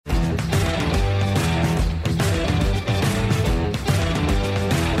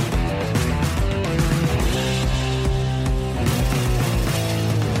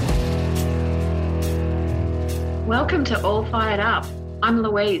Welcome to All Fired Up. I'm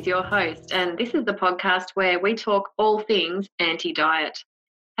Louise, your host, and this is the podcast where we talk all things anti-diet.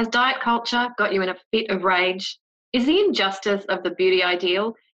 Has diet culture got you in a fit of rage? Is the injustice of the beauty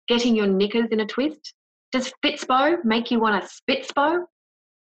ideal getting your knickers in a twist? Does Fitspo make you want to spitspo?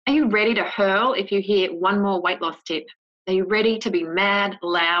 Are you ready to hurl if you hear one more weight loss tip? Are you ready to be mad,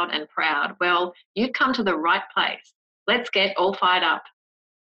 loud and proud? Well, you've come to the right place. Let's get all fired up.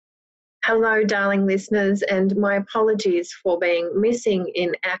 Hello, darling listeners, and my apologies for being missing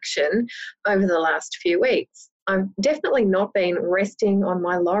in action over the last few weeks. I've definitely not been resting on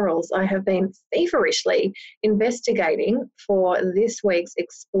my laurels. I have been feverishly investigating for this week's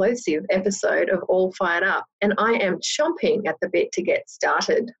explosive episode of All Fired Up, and I am chomping at the bit to get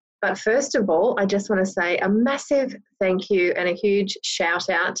started. But first of all, I just want to say a massive thank you and a huge shout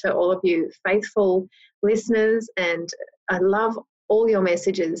out to all of you faithful listeners, and I love all your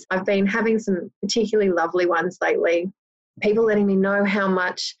messages. I've been having some particularly lovely ones lately. People letting me know how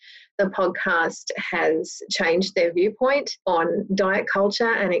much the podcast has changed their viewpoint on diet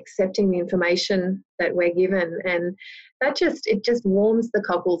culture and accepting the information that we're given. And it just warms the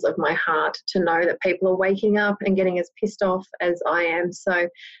cockles of my heart to know that people are waking up and getting as pissed off as I am. So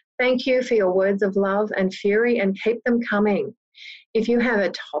thank you for your words of love and fury, and keep them coming. If you have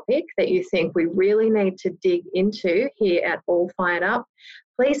a topic that you think we really need to dig into here at All Fired Up,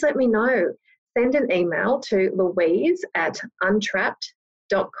 please let me know. Send an email to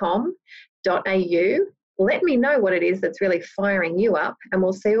louise@untrapped.com.au. Let me know what it is that's really firing you up, and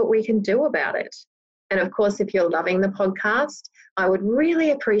we'll see what we can do about it. And of course, if you're loving the podcast, I would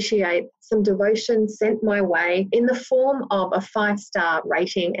really appreciate some devotion sent my way in the form of a 5-star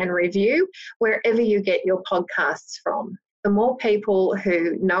rating and review wherever you get your podcasts from. The more people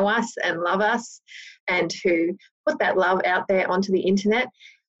who know us and love us and who put that love out there onto the internet,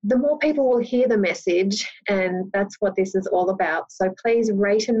 the more people will hear the message, and that's what this is all about. So please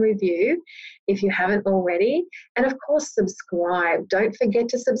rate and review if you haven't already. And of course, subscribe. Don't forget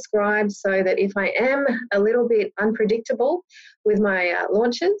to subscribe so that if I am a little bit unpredictable with my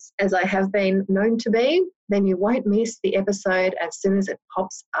launches, as I have been known to be, then you won't miss the episode as soon as it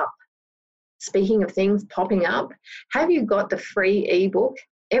pops up. Speaking of things popping up, have you got the free ebook,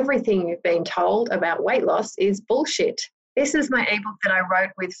 Everything You've Been Told About Weight Loss is Bullshit? This is my ebook that I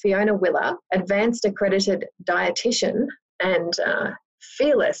wrote with Fiona Willer, advanced accredited dietitian and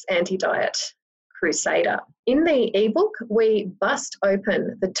fearless anti-diet crusader. In the ebook, we bust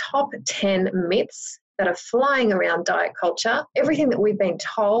open the top 10 myths that are flying around diet culture, everything that we've been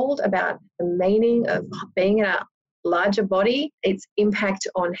told about the meaning of being in a larger body, its impact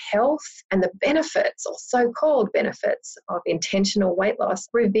on health, and the benefits or so-called benefits of intentional weight loss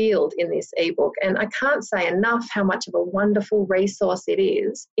revealed in this ebook. And I can't say enough how much of a wonderful resource it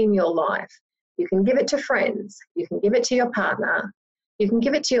is in your life. You can give it to friends, you can give it to your partner, you can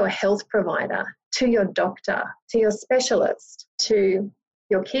give it to your health provider, to your doctor, to your specialist, to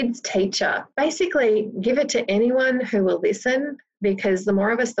your kid's teacher. Basically, give it to anyone who will listen, because the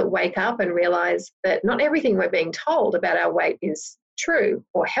more of us that wake up and realise that not everything we're being told about our weight is true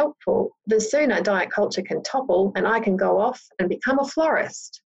or helpful, the sooner diet culture can topple and I can go off and become a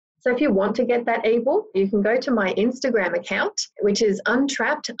florist. So if you want to get that ebook, you can go to my Instagram account, which is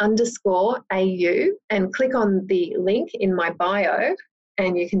untrapped_AU, and click on the link in my bio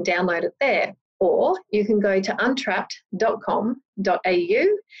and you can download it there. Or you can go to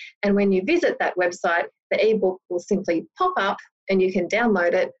untrapped.com.au, and when you visit that website, the ebook will simply pop up and you can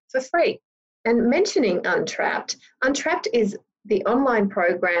download it for free. And mentioning Untrapped, Untrapped is the online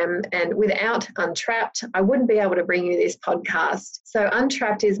program, and without Untrapped, I wouldn't be able to bring you this podcast. So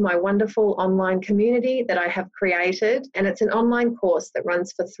Untrapped is my wonderful online community that I have created, and it's an online course that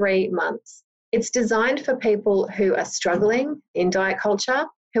runs for 3 months. It's designed for people who are struggling in diet culture,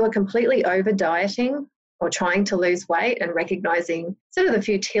 who are completely over dieting or trying to lose weight and recognizing sort of the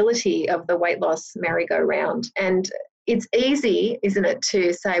futility of the weight loss merry-go-round. And it's easy, isn't it,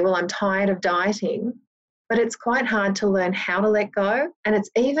 to say, well, I'm tired of dieting, but it's quite hard to learn how to let go. And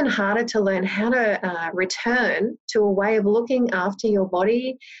it's even harder to learn how to return to a way of looking after your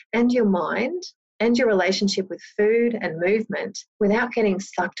body and your mind and your relationship with food and movement without getting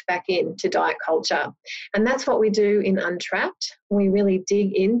sucked back into diet culture. And that's what we do in Untrapped. We really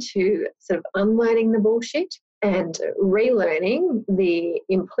dig into sort of unlearning the bullshit and relearning the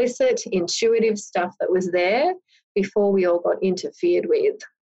implicit, intuitive stuff that was there before we all got interfered with.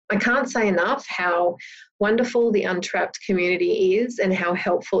 I can't say enough how wonderful the Untrapped community is and how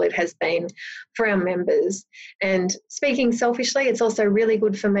helpful it has been for our members. And speaking selfishly, it's also really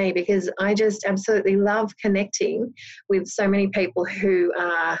good for me because I just absolutely love connecting with so many people who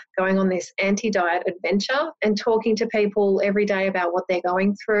are going on this anti-diet adventure and talking to people every day about what they're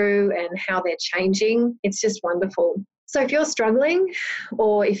going through and how they're changing. It's just wonderful. So if you're struggling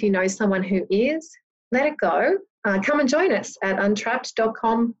or if you know someone who is, let it go. Come and join us at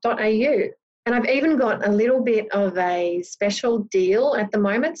untrapped.com.au. And I've even got a little bit of a special deal at the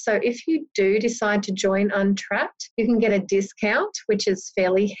moment. So if you do decide to join Untrapped, you can get a discount, which is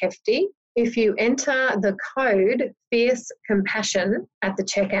fairly hefty, if you enter the code Fierce Compassion at the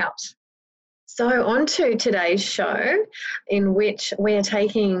checkout. So on to today's show, in which we're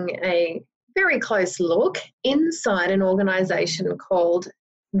taking a very close look inside an organisation called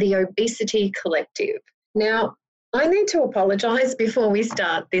the Obesity Collective. Now, I need to apologise before we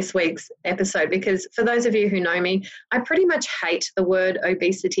start this week's episode because for those of you who know me, I pretty much hate the word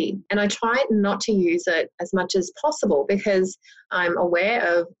obesity and I try not to use it as much as possible because I'm aware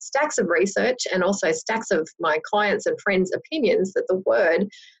of stacks of research and also stacks of my clients' and friends' opinions that the word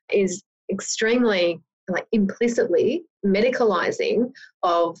is extremely implicitly medicalising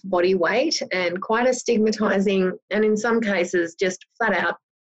of body weight and quite a stigmatising and in some cases just flat out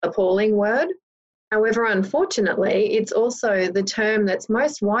appalling word. However, unfortunately, it's also the term that's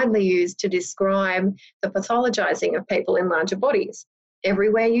most widely used to describe the pathologizing of people in larger bodies.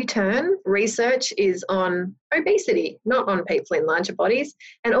 Everywhere you turn, research is on obesity, not on people in larger bodies,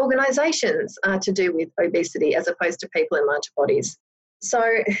 and organisations are to do with obesity as opposed to people in larger bodies. So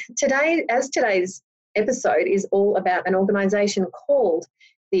today's episode is all about an organisation called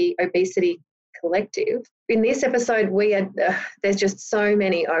the Obesity Collective. In this episode, there's just so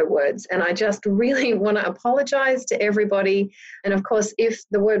many O words, and I just really want to apologise to everybody. And of course, if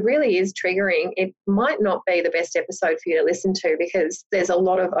the word really is triggering, it might not be the best episode for you to listen to because there's a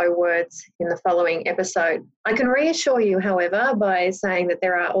lot of O words in the following episode. I can reassure you, however, by saying that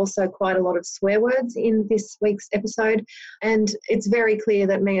there are also quite a lot of swear words in this week's episode, and it's very clear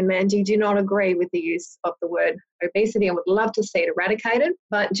that me and Mandy do not agree with the use of the word obesity and would love to see it eradicated.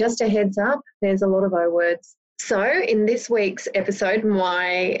 But just a heads up, there's a lot of O words. So in this week's episode,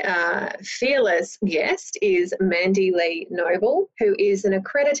 my fearless guest is Mandy Lee Noble, who is an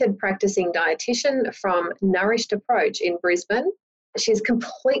accredited practicing dietitian from Nourished Approach in Brisbane. She's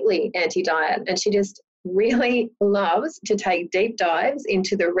completely anti-diet and she just really loves to take deep dives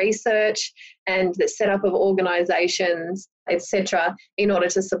into the research and the setup of organisations, etc., in order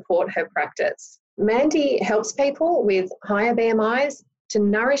to support her practice. Mandy helps people with higher BMIs to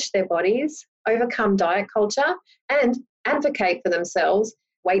nourish their bodies, overcome diet culture and advocate for themselves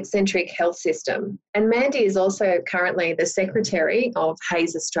weight-centric health system. And Mandy is also currently the secretary of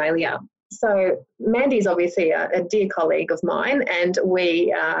Haze Australia. So Mandy is obviously a dear colleague of mine and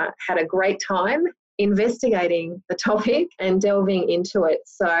we had a great time investigating the topic and delving into it.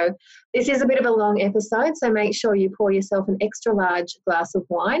 So this is a bit of a long episode, so make sure you pour yourself an extra large glass of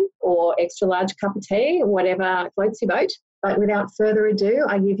wine or extra large cup of tea, whatever floats your boat. But without further ado,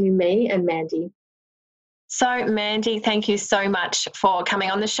 I give you me and Mandy. So, Mandy, thank you so much for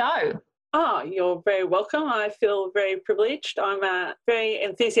coming on the show. Oh, you're very welcome. I feel very privileged. I'm a very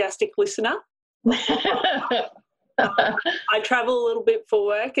enthusiastic listener. I travel a little bit for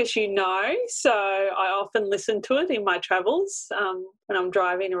work, as you know, so I often listen to it in my travels when I'm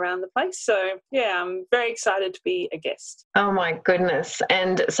driving around the place. So, yeah, I'm very excited to be a guest. Oh, my goodness.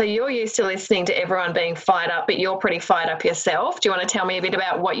 And so you're used to listening to everyone being fired up, but you're pretty fired up yourself. Do you want to tell me a bit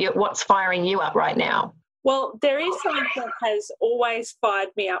about what's firing you up right now? Well, there is something that has always fired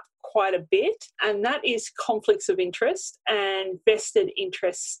me up quite a bit, and that is conflicts of interest and vested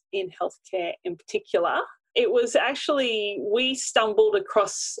interests in healthcare in particular. It was actually, we stumbled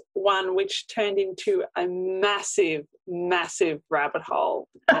across one which turned into a massive, massive rabbit hole.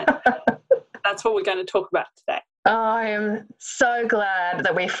 And that's what we're going to talk about today. I am so glad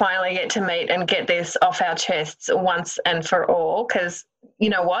that we finally get to meet and get this off our chests once and for all, because you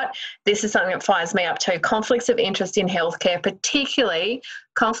know what? This is something that fires me up too. Conflicts of interest in healthcare, particularly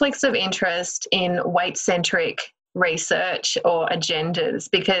conflicts of interest in weight-centric research or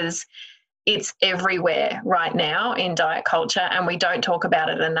agendas, because it's everywhere right now in diet culture and we don't talk about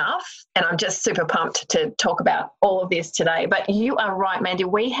it enough. And I'm just super pumped to talk about all of this today. But you are right, Mandy.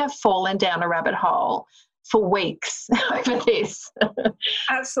 We have fallen down a rabbit hole for weeks over this.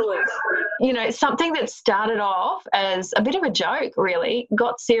 Absolutely. You know, something that started off as a bit of a joke really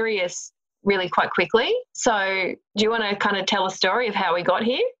got serious really quite quickly. So do you want to kind of tell a story of how we got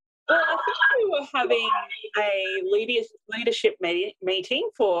here? Well, I think we were having a leadership meeting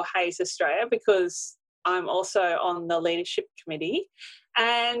for Hayes Australia, because I'm also on the leadership committee,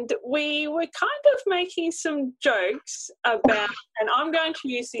 and we were kind of making some jokes about, and I'm going to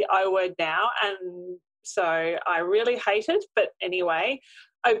use the I word now, and so I really hate it, but anyway,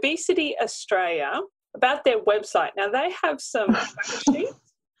 Obesity Australia, about their website. Now, they have some fact sheets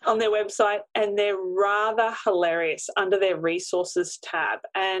on their website, and they're rather hilarious under their resources tab.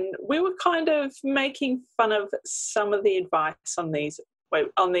 And we were kind of making fun of some of the advice on these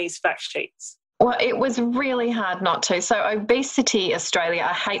fact sheets. Well, it was really hard not to. So Obesity Australia,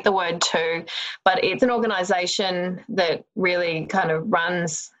 I hate the word too, but it's an organisation that really kind of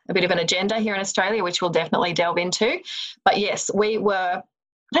runs a bit of an agenda here in Australia, which we'll definitely delve into. But yes, I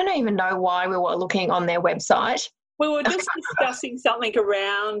don't even know why we were looking on their website. We were just discussing something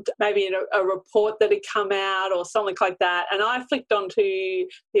around maybe a report that had come out or something like that. And I flicked onto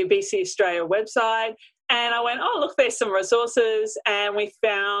the Obesity Australia website and I went, oh, look, there's some resources. And we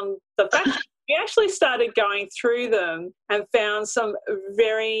found the fact we actually started going through them and found some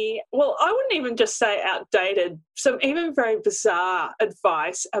very, well, I wouldn't even just say outdated, some even very bizarre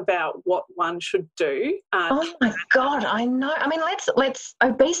advice about what one should do. Oh my God, I know. I mean, let's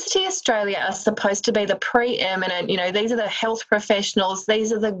Obesity Australia are supposed to be the preeminent, these are the health professionals,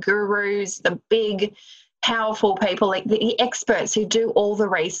 these are the gurus, the big, powerful people, like the experts who do all the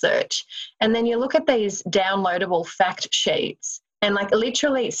research. And then you look at these downloadable fact sheets. And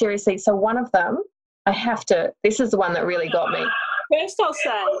literally, seriously, so one of them, this is the one that really got me. First I'll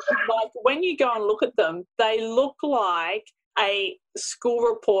say, when you go and look at them, they look like a school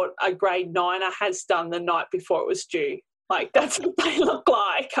report a grade 9er has done the night before it was due. That's what they look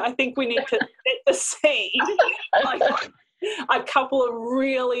like. I think we need to set the scene. A couple of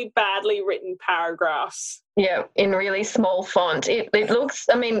really badly written paragraphs. Yeah, in really small font. It looks,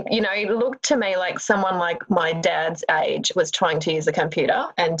 it looked to me like someone like my dad's age was trying to use a computer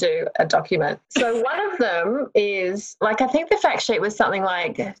and do a document. So one of them is, I think the fact sheet was something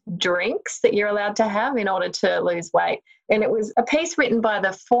like drinks that you're allowed to have in order to lose weight. And it was a piece written by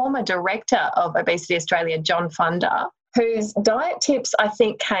the former director of Obesity Australia, John Funder, whose diet tips, I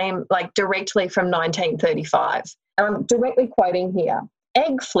think, came directly from 1935. And I'm directly quoting here.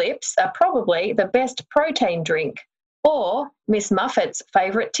 Egg flips are probably the best protein drink. Or Miss Muffet's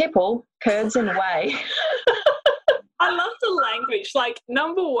favourite tipple, curds and whey. I love the language.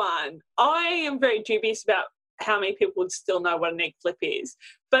 Number one, I am very dubious about how many people would still know what an egg flip is.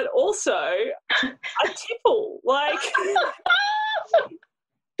 But also, a tipple.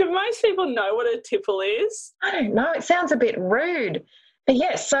 Do most people know what a tipple is? I don't know. It sounds a bit rude. But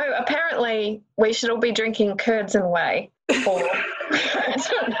yes, so apparently we should all be drinking curds and whey.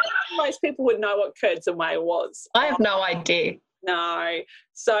 Most people would know what curds and whey was. I have no idea. No.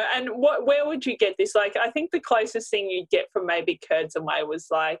 So, and where would you get this? I think the closest thing you'd get from maybe curds and whey was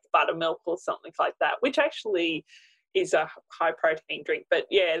buttermilk or something like that, which actually is a high protein drink. But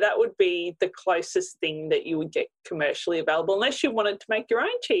yeah, that would be the closest thing that you would get commercially available, unless you wanted to make your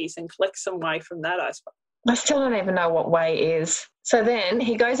own cheese and collect some whey from that, I suppose. I still don't even know what whey is. So then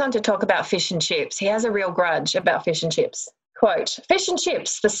he goes on to talk about fish and chips. He has a real grudge about fish and chips. Quote, fish and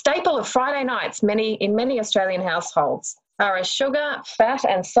chips, the staple of Friday nights in many Australian households, are a sugar, fat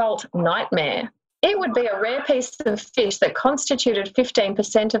and salt nightmare. It would be a rare piece of fish that constituted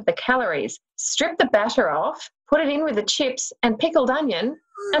 15% of the calories. Strip the batter off, put it in with the chips and pickled onion,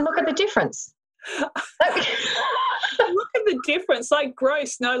 and look at the difference. Look at the difference.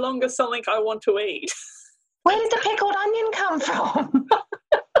 Gross, no longer something I want to eat. Where did the pickled onion come from?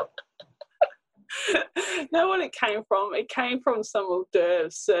 Know what it came from? It came from some hors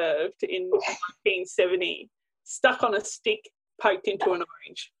d'oeuvres served in 1970, stuck on a stick, poked into an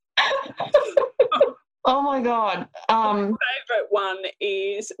orange. Oh my God. My favourite one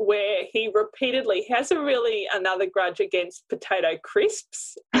is where he has another grudge against potato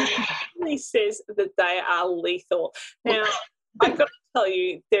crisps. He says that they are lethal. Now, I've got to tell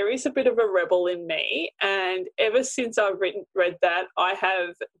you, there is a bit of a rebel in me, and ever since I've read that, I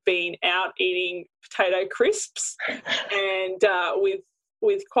have been out eating potato crisps and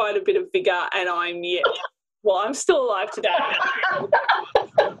with quite a bit of vigour, and I'm still alive today.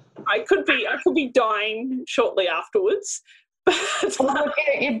 I could be dying shortly afterwards. But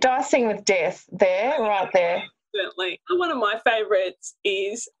you're dicing with death there, right there. Certainly. One of my favourites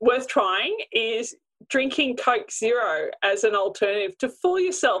is worth trying is drinking Coke Zero as an alternative to fool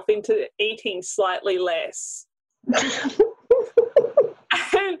yourself into eating slightly less. And,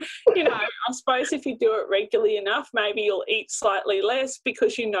 I suppose if you do it regularly enough, maybe you'll eat slightly less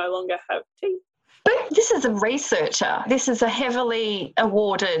because you no longer have teeth. But this is a researcher. This is a heavily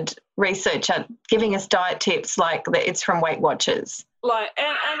awarded researcher giving us diet tips like that. It's from Weight Watchers.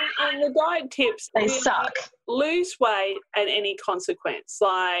 And the diet tips, They really suck. Lose weight at any consequence.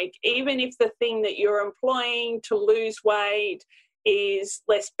 Like, even if the thing that you're employing to lose weight is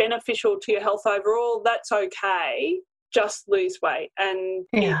less beneficial to your health overall, that's okay. Just lose weight. And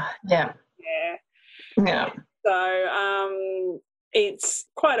Yeah. So it's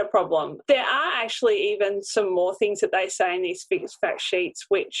quite a problem. There are actually even some more things that they say in these fact sheets,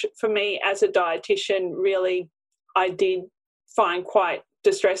 which for me as a dietitian really I did find quite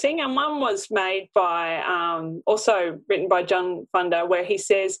distressing. And one was made by, also written by John Funder, where he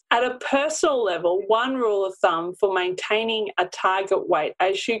says, at a personal level, one rule of thumb for maintaining a target weight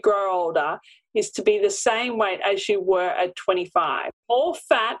as you grow older is to be the same weight as you were at 25. More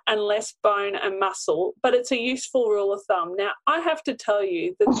fat and less bone and muscle, but it's a useful rule of thumb. Now, I have to tell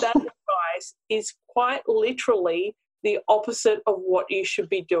you that advice is quite literally the opposite of what you should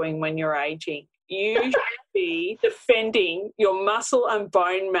be doing when you're aging. You should be defending your muscle and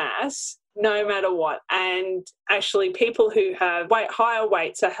bone mass no matter what. And actually, people who have higher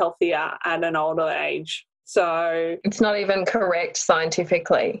weights are healthier at an older age. So it's not even correct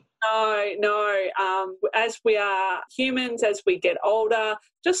scientifically. No. As we are humans, as we get older,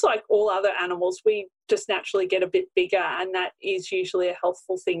 just like all other animals, we just naturally get a bit bigger, and that is usually a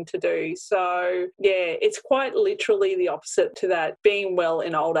healthful thing to do. So, yeah, it's quite literally the opposite to that. Being well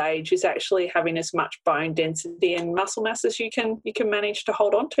in old age is actually having as much bone density and muscle mass as you can manage to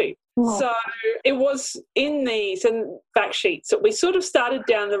hold on to. Oh. So it was in these and fact sheets that we sort of started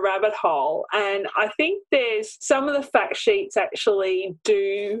down the rabbit hole, and I think there's some of the fact sheets actually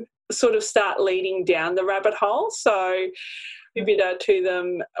do sort of start leading down the rabbit hole. So contributor to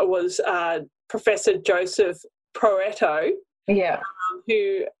them was Professor Joseph Proetto,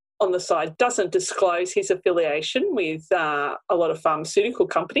 who on the side doesn't disclose his affiliation with a lot of pharmaceutical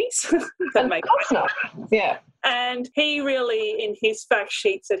companies. That makes sense. Yeah. And he really, in his fact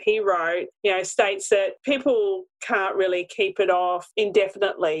sheets that he wrote, states that people can't really keep it off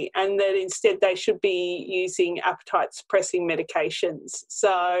indefinitely, and that instead they should be using appetite-suppressing medications.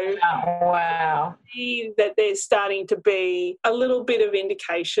 So, wow. That there's starting to be a little bit of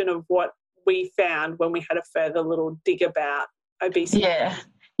indication of what we found when we had a further little dig about obesity.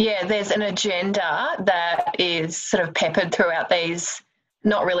 Yeah, there's an agenda that is sort of peppered throughout these,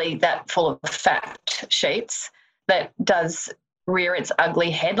 not really that full of fact sheets, that does rear its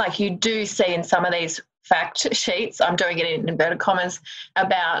ugly head. Like you do see in some of these fact sheets, I'm doing it in inverted commas,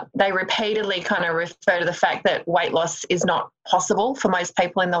 about they repeatedly kind of refer to the fact that weight loss is not possible for most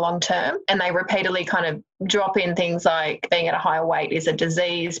people in the long term, and they repeatedly kind of drop in things like being at a higher weight is a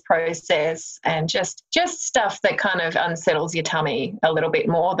disease process, and just stuff that kind of unsettles your tummy a little bit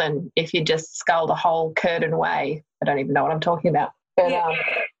more than if you just sculled a whole curd and whey. I don't even know what I'm talking about. But,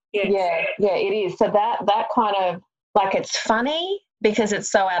 yeah, it is. So that kind of, like, it's funny because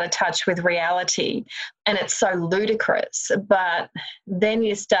it's so out of touch with reality and it's so ludicrous. But then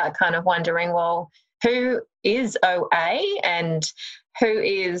you start kind of wondering, well, who is OA and who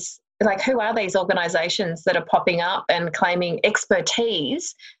are these organisations that are popping up and claiming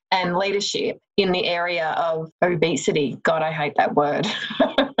expertise and leadership in the area of obesity? God, I hate that word.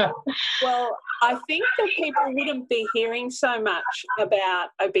 Well, I think that people wouldn't be hearing so much about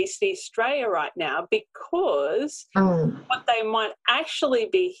Obesity Australia right now because what they might actually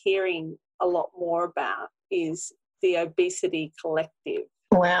be hearing a lot more about is the Obesity Collective.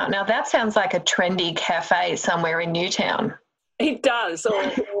 Wow. Now that sounds like a trendy cafe somewhere in Newtown. It does,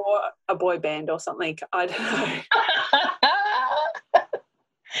 or a boy band or something. I don't know.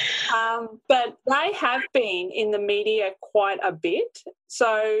 But they have been in the media quite a bit.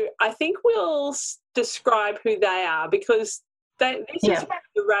 So I think we'll describe who they are because this is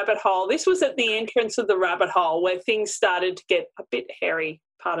the rabbit hole. This was at the entrance of the rabbit hole where things started to get a bit hairy,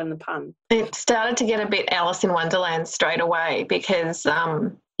 pardon the pun. It started to get a bit Alice in Wonderland straight away because,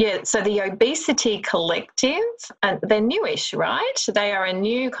 so the Obesity Collective, they're newish, right? They are a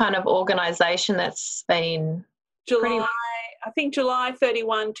new kind of organisation that's been I think July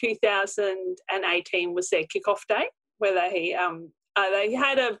 31, 2018 was their kickoff date where they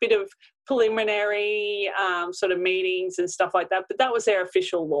had a bit of preliminary sort of meetings and stuff like that, but that was their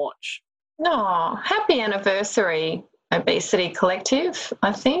official launch. Oh, happy anniversary, Obesity Collective,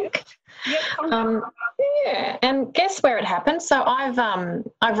 I think. And guess where it happened? So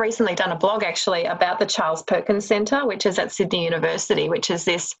I've recently done a blog actually about the Charles Perkins Centre, which is at Sydney University, which is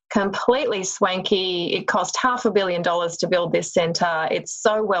this completely swanky, it cost $500 million to build this centre. It's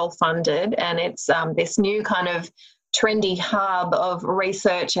so well funded, and it's this new kind of trendy hub of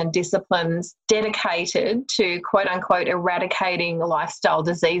research and disciplines dedicated to, quote unquote, eradicating lifestyle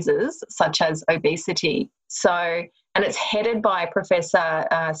diseases such as obesity. So, and it's headed by Professor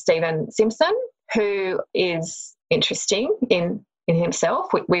Stephen Simpson, who is interesting in himself.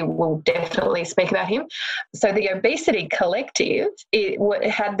 We will definitely speak about him. So the Obesity Collective, it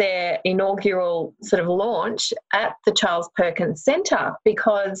had their inaugural sort of launch at the Charles Perkins Centre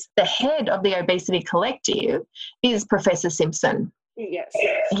because the head of the Obesity Collective is Professor Simpson. Yes.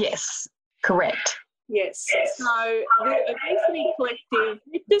 Yes, correct. Yes. So the Obesity Collective,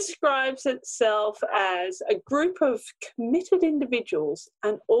 it describes itself as a group of committed individuals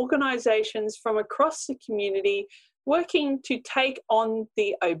and organisations from across the community working to take on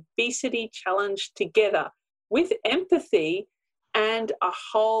the obesity challenge together with empathy and a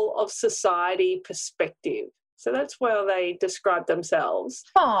whole of society perspective. So that's where they describe themselves.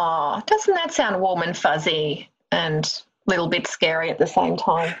 Oh, doesn't that sound warm and fuzzy and a little bit scary at the same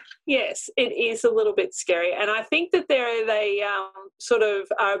time? Yes, it is a little bit scary. And I think that they sort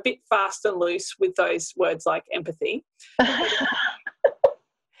of are a bit fast and loose with those words like empathy.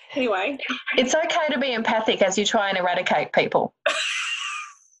 Anyway. It's okay to be empathic as you try and eradicate people.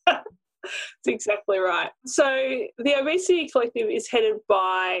 That's exactly right. So the Obesity Collective is headed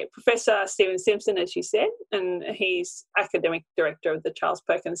by Professor Stephen Simpson, as you said, and he's academic director of the Charles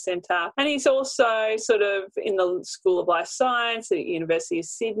Perkins Centre. And he's also sort of in the School of Life Science at the University of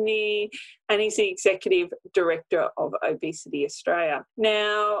Sydney, and he's the executive director of Obesity Australia.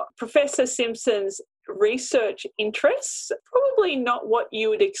 Now, Professor Simpson's research interests, probably not what you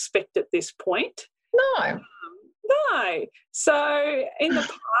would expect at this point. No. No. So in the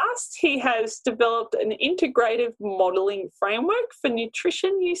past, he has developed an integrative modelling framework for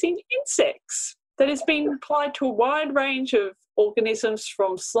nutrition using insects that has been applied to a wide range of organisms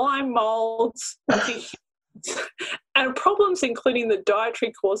from slime moulds and problems including the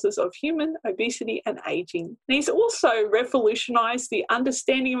dietary causes of human obesity and ageing. And he's also revolutionised the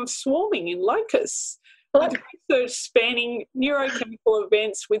understanding of swarming in locusts, with research spanning neurochemical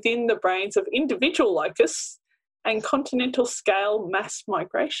events within the brains of individual locusts and continental scale mass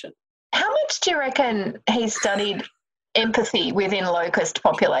migration. How much do you reckon he studied empathy within locust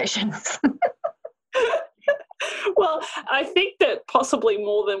populations? Well, I think that possibly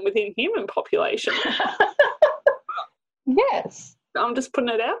more than within human population. Yes. I'm just putting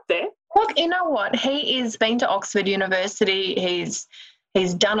it out there. Look, you know what? He's been to Oxford University.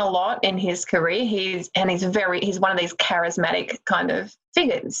 He's done a lot in his career. He's one of these charismatic kind of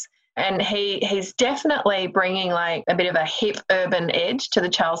figures. And he's definitely bringing like a bit of a hip urban edge to the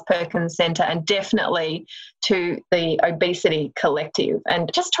Charles Perkins Centre and definitely to the Obesity Collective, and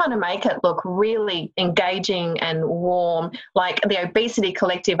just trying to make it look really engaging and warm. Like the Obesity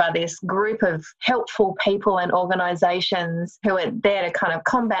Collective are this group of helpful people and organisations who are there to kind of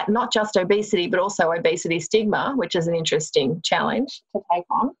combat not just obesity but also obesity stigma, which is an interesting challenge to take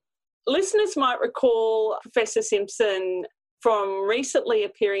on. Listeners might recall Professor Simpson from recently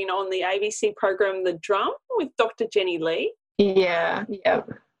appearing on the ABC program The Drum with Dr. Jenny Lee. Yeah.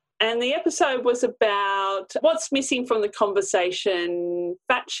 And the episode was about what's missing from the conversation,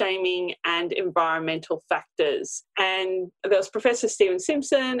 fat shaming and environmental factors. And there was Professor Stephen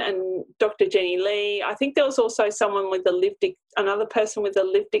Simpson and Dr. Jenny Lee. I think there was also another person with a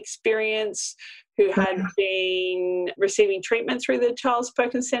lived experience who had been receiving treatment through the Charles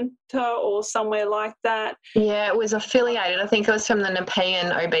Perkins Centre or somewhere like that. Yeah, it was affiliated. I think it was from the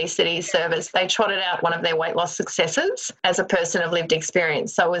Nepean Obesity Service. They trotted out one of their weight loss successes as a person of lived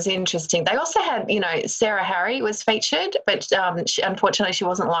experience. So it was interesting. They also had, Sarah Harry was featured, but unfortunately she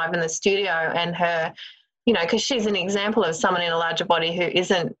wasn't live in the studio, and her, because she's an example of someone in a larger body who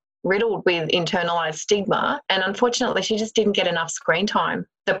isn't riddled with internalized stigma, and unfortunately she just didn't get enough screen time.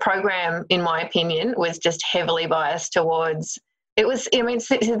 The program, in my opinion, was just heavily biased towards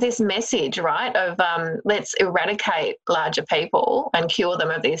this message, right, of let's eradicate larger people and cure them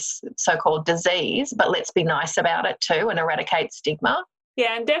of this so-called disease, but let's be nice about it too and eradicate stigma.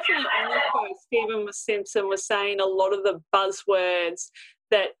 Yeah, and definitely also Stephen Simpson was saying a lot of the buzzwords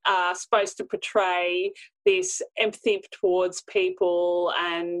that are supposed to portray this empathy towards people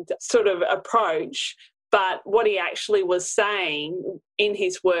and sort of approach. But what he actually was saying in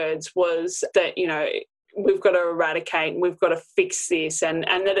his words was that, we've got to eradicate and we've got to fix this and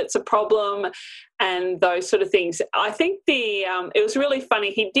that it's a problem and those sort of things. I think it was really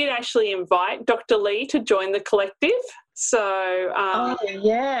funny. He did actually invite Dr. Lee to join the collective. So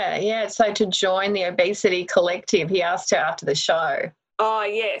So to join the Obesity Collective, he asked her after the show. Oh,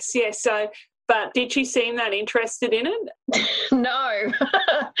 yes. So But did she seem that interested in it? No.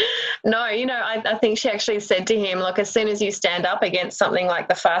 No, I think she actually said to him, look, as soon as you stand up against something like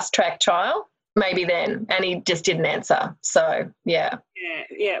the fast track trial, maybe then. And he just didn't answer. So, yeah.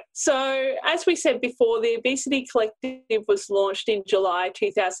 Yeah. So, as we said before, the Obesity Collective was launched in July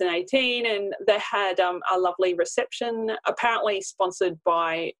 2018, and they had a lovely reception, apparently sponsored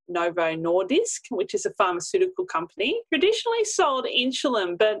by Novo Nordisk, which is a pharmaceutical company. Traditionally sold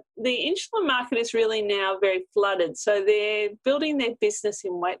insulin, but the insulin market is really now very flooded. So they're building their business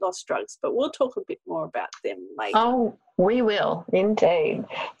in weight loss drugs, but we'll talk a bit more about them later. Oh, we will, indeed.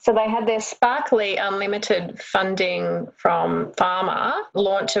 So they had their sparkly unlimited funding from pharma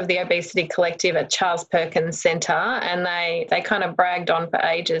launch of the Obesity Collective at Charles Perkins Centre, and they kind of bragged on for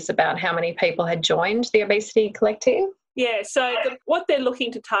ages about how many people had joined the Obesity Collective. Yeah, so what they're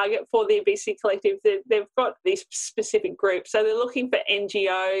looking to target for the Obesity Collective, they've got these specific groups. So they're looking for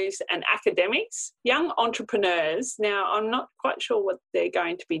NGOs and academics, young entrepreneurs. Now, I'm not quite sure what they're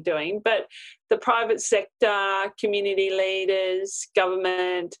going to be doing, but the private sector, community leaders,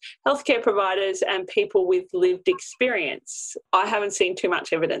 government, healthcare providers, and people with lived experience. I haven't seen too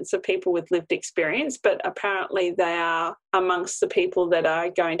much evidence of people with lived experience, but apparently they are amongst the people that are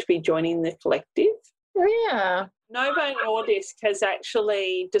going to be joining the collective. Yeah. Novo Nordisk has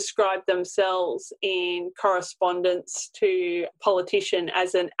actually described themselves in correspondence to politician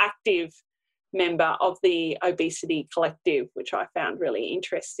as an active member of the Obesity Collective, which I found really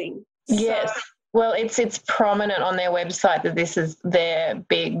interesting. Yes. Well, it's prominent on their website that this is their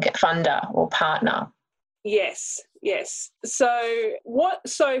big funder or partner. Yes. So what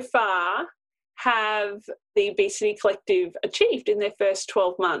so far have the Obesity Collective achieved in their first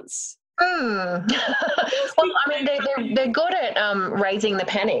 12 months? Well, I mean, they're good at raising the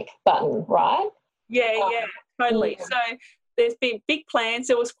panic button, right? Yeah, totally. So there's been big plans.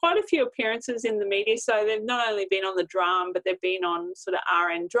 There was quite a few appearances in the media. So they've not only been on the drum, but they've been on sort of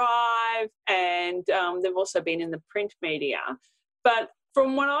RN Drive, and they've also been in the print media. But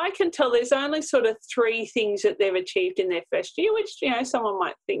from what I can tell, there's only sort of 3 things that they've achieved in their first year, which, someone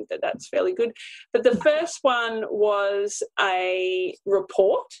might think that that's fairly good. But the first one was a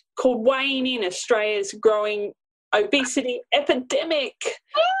report called Weighing in Australia's Growing Obesity Epidemic.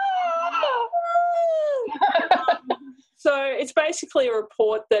 So it's basically a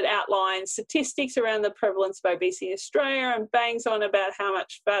report that outlines statistics around the prevalence of obesity in Australia and bangs on about how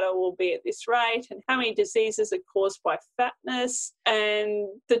much fatter will be at this rate and how many diseases are caused by fatness. And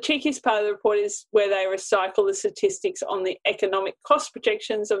the cheekiest part of the report is where they recycle the statistics on the economic cost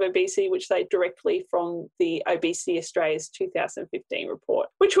projections of obesity, which they directly from the Obesity Australia's 2015 report,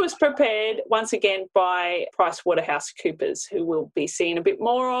 which was prepared once again by PricewaterhouseCoopers, who we'll be seeing a bit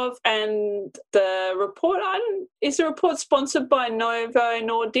more of. And the report, is the report sponsored by Novo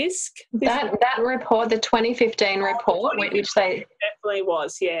Nordisk? That report, the 2015 report, which they definitely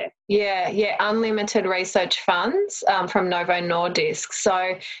was, yeah. Yeah, unlimited research funds from Novo Nordisk.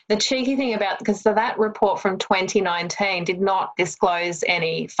 So the cheeky thing because that report from 2019 did not disclose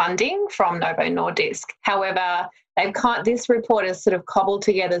any funding from Novo Nordisk. However, this report has sort of cobbled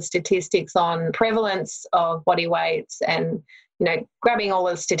together statistics on prevalence of body weights and grabbing all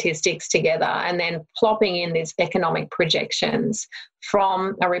the statistics together and then plopping in these economic projections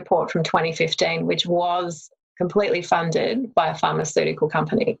from a report from 2015, which was completely funded by a pharmaceutical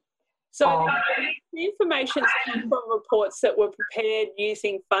company. So the information comes from reports that were prepared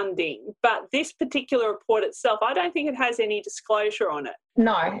using funding, but this particular report itself, I don't think it has any disclosure on it.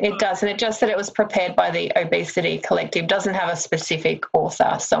 No, it doesn't. It just said it was prepared by the Obesity Collective. Doesn't have a specific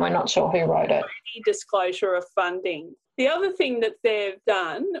author, so we're not sure who wrote it. Any disclosure of funding. The other thing that they've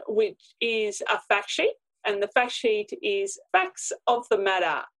done, which is a fact sheet, and the fact sheet is facts of the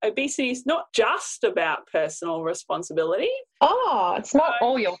matter. Obesity is not just about personal responsibility. Oh, it's not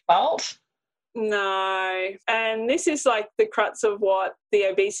all your fault. No. And this is like the crux of what the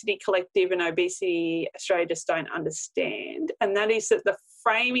Obesity Collective and Obesity Australia just don't understand. And that is that the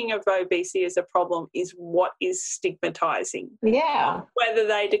framing of obesity as a problem is what is stigmatising. Yeah. Whether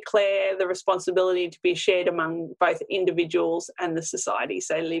they declare the responsibility to be shared among both individuals and the societies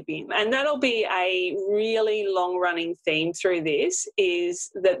they live in. And that'll be a really long-running theme through this,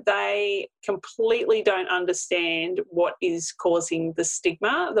 is that they completely don't understand what is causing the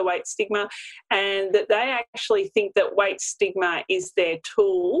stigma, the weight stigma, and that they actually think that weight stigma is their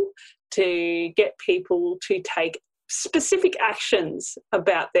tool to get people to take specific actions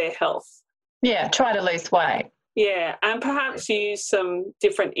about their health. Yeah, try to lose weight. Yeah, and perhaps use some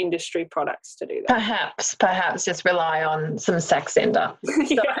different industry products to do that. Perhaps just rely on some Saxenda.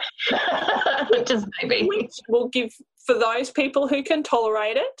 Just maybe. Which will give, for those people who can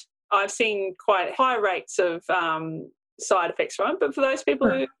tolerate it, I've seen quite high rates of side effects from it. But for those people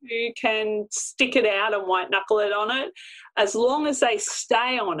who can stick it out and white knuckle it on it, as long as they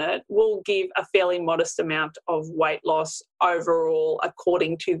stay on it, will give a fairly modest amount of weight loss overall,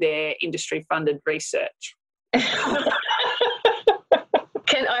 according to their industry-funded research.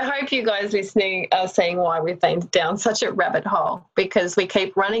 I hope you guys listening are seeing why we've been down such a rabbit hole, because we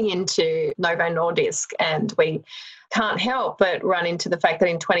keep running into Novo Nordisk, and we can't help but run into the fact that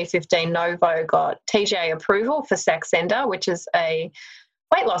in 2015 Novo got TGA approval for Saxenda, which is a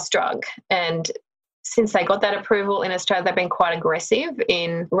weight loss drug. And since they got that approval in Australia, they've been quite aggressive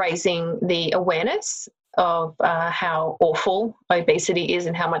in raising the awareness of how awful obesity is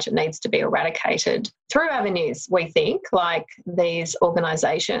and how much it needs to be eradicated through avenues, we think, like these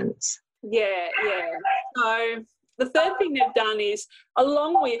organisations. Yeah. So the third thing they've done is,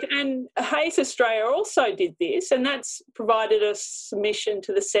 along with, and Hayes Australia also did this, and that's provided a submission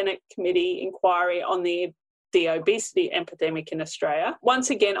to the Senate Committee inquiry on the obesity epidemic in Australia. Once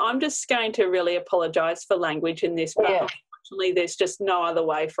again, I'm just going to really apologise for language in this, but unfortunately there's just no other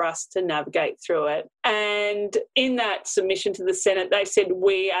way for us to navigate through it. And in that submission to the Senate, they said,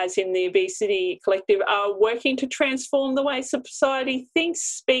 we, as in the Obesity Collective, are working to transform the way society thinks,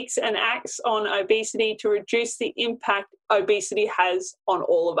 speaks and acts on obesity to reduce the impact obesity has on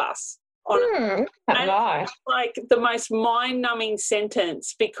all of us. Like the most mind-numbing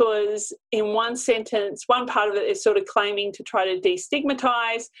sentence, because in one sentence, one part of it is sort of claiming to try to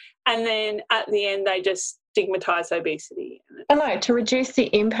destigmatise, and then at the end they just stigmatise obesity. I know, to reduce the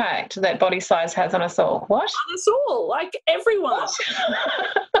impact that body size has on us all. What? On us all, like everyone.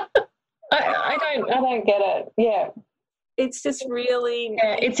 I don't get it. Yeah. It's just really...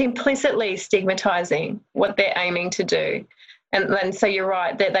 Yeah, it's implicitly stigmatising what they're aiming to do. And so you're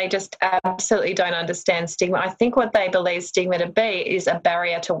right, that they just absolutely don't understand stigma. I think what they believe stigma to be is a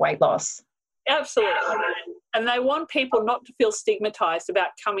barrier to weight loss. Absolutely. And they want people not to feel stigmatised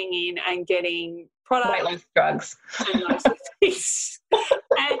about coming in and getting products. Weight loss drugs. And those things.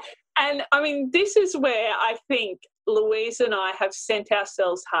 And I mean, this is where I think Louise and I have sent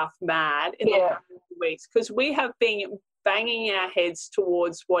ourselves half mad in the last weeks, because we have been banging our heads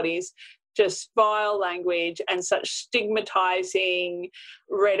towards what is just vile language and such stigmatising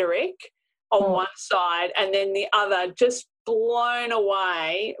rhetoric on one side, and then the other just blown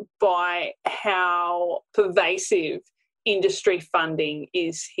away by how pervasive industry funding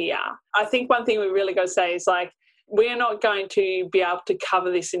is here. I think one thing we really got to say is, like, we're not going to be able to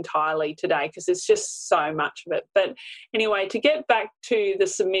cover this entirely today because there's just so much of it. But anyway, to get back to the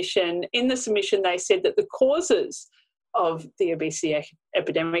submission, in the submission they said that the causes of the obesity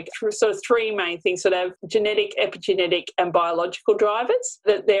epidemic, sort of three main things, sort of genetic, epigenetic and biological drivers,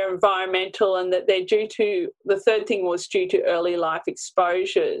 that they're environmental, and that they're due to, the third thing was due to early life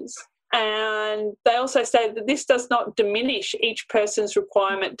exposures. And they also say that this does not diminish each person's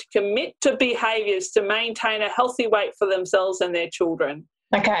requirement to commit to behaviours to maintain a healthy weight for themselves and their children.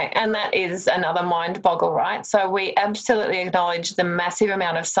 Okay, and that is another mind boggle, right? So we absolutely acknowledge the massive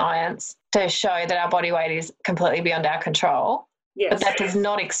amount of science to show that our body weight is completely beyond our control. Yes. But that does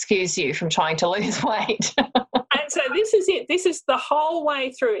not excuse you from trying to lose weight. And so this is it. This is the whole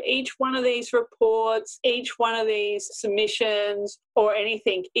way through each one of these reports, each one of these submissions or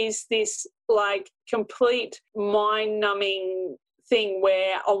anything, is this like complete mind-numbing thing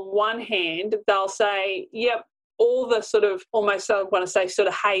where on one hand they'll say, yep, all the sort of almost, I want to say, sort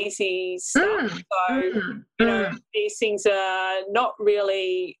of hazy stuff. You know, these things are not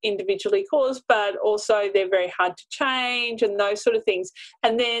really individually caused, but also they're very hard to change and those sort of things.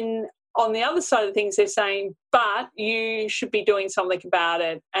 And then on the other side of things, they're saying, but you should be doing something about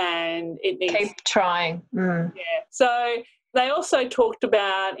it and it needs... Keep trying. Yeah. So they also talked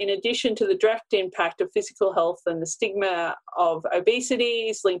about, in addition to the direct impact of physical health and the stigma of obesity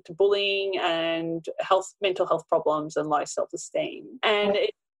is linked to bullying and mental health problems and low self-esteem. And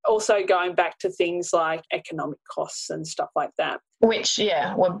it also going back to things like economic costs and stuff like that. Which,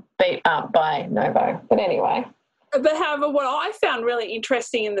 were beat up by Novo. But anyway. But however, what I found really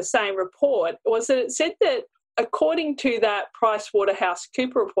interesting in the same report was that it said that according to that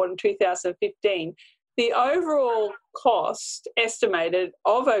PricewaterhouseCoopers report in 2015, the overall cost estimated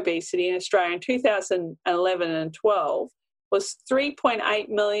of obesity in Australia in 2011 and 12 was 3.8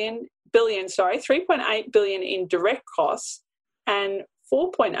 billion in direct costs and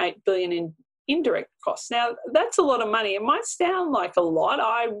 4.8 billion in indirect costs. Now, that's a lot of money. It might sound like a lot.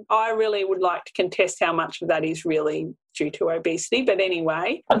 I really would like to contest how much of that is really due to obesity. But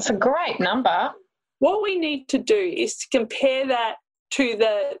anyway. That's a great number. What we need to do is to compare that to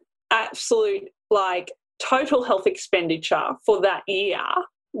the absolute, total health expenditure for that year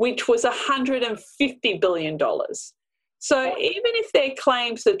which was $150 billion. So even if their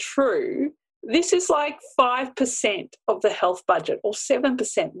claims are true, this is like 5% of the health budget, or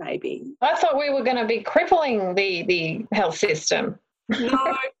 7% maybe. I thought we were going to be crippling the health system.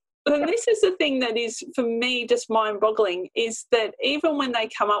 No. And this is the thing that is, for me, just mind-boggling, is that even when they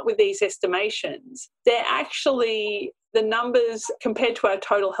come up with these estimations, they're actually, the numbers compared to our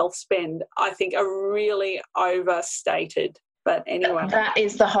total health spend, I think, are really overstated. But anyway. That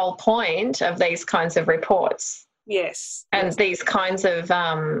is the whole point of these kinds of reports. Yes. And these kinds of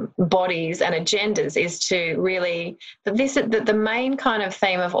bodies and agendas is to really, the main kind of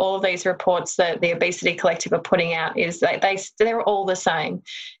theme of all of these reports that the Obesity Collective are putting out is that they're all the same,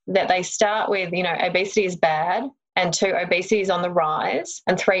 that they start with, obesity is bad, and 2, obesity is on the rise,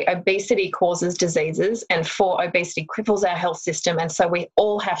 and 3, obesity causes diseases, and 4, obesity cripples our health system, and so we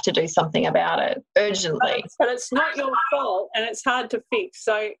all have to do something about it urgently. But it's not your fault, and it's hard to fix.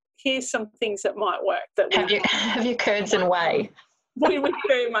 So here's some things that might work. Have your curds and whey. We would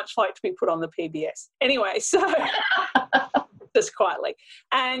very much like to be put on the PBS. Anyway, so just quietly.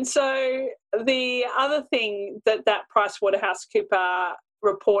 And so the other thing that PricewaterhouseCoopers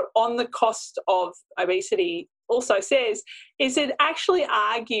report on the cost of obesity also says is it actually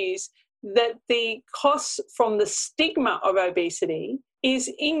argues that the costs from the stigma of obesity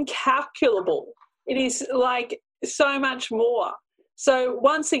is incalculable. It is like so much more. So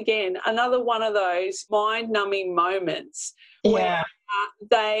once again, another one of those mind-numbing moments where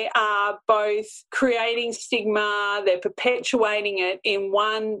they are both creating stigma, they're perpetuating it in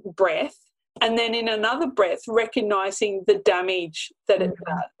one breath, and then in another breath recognising the damage that it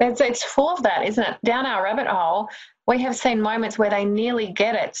does. It's full of that, isn't it? Down our rabbit hole, we have seen moments where they nearly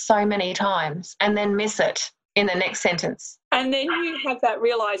get it so many times and then miss it in the next sentence. And then you have that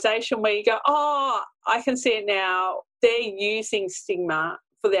realisation where you go, oh, I can see it now. They're using stigma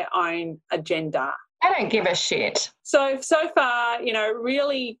for their own agenda. I don't give a shit. So far,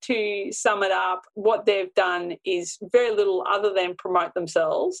 really to sum it up, what they've done is very little other than promote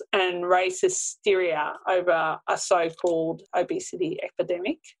themselves and raise hysteria over a so-called obesity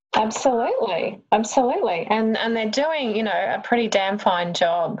epidemic. Absolutely. And they're doing, a pretty damn fine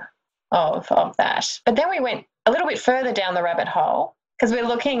job of that. But then we went a little bit further down the rabbit hole because we're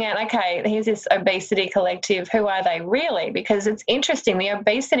looking at, okay, here's this Obesity Collective. Who are they really? Because it's interesting. The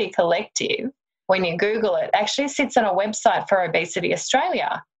Obesity Collective, when you Google it, actually sits on a website for Obesity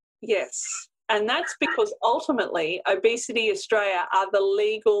Australia. Yes. And that's because ultimately Obesity Australia are the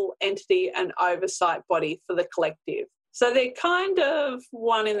legal entity and oversight body for the collective. So they're kind of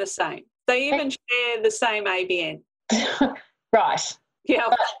one in the same. They even share the same ABN. Right. Yeah.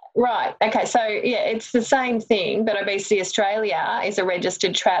 Right. Okay. So, it's the same thing, but Obesity Australia is a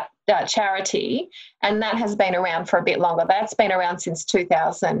registered charity, and that has been around for a bit longer. That's been around since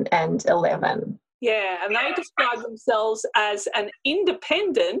 2011. Yeah, and they describe themselves as an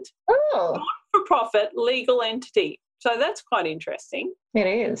independent, not-for-profit legal entity. So that's quite interesting. It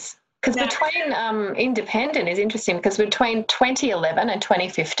is. Because between independent is interesting because between 2011 and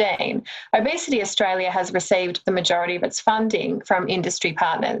 2015, Obesity Australia has received the majority of its funding from industry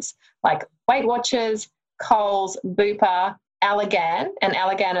partners like Weight Watchers, Coles, Bupa, Allergan, and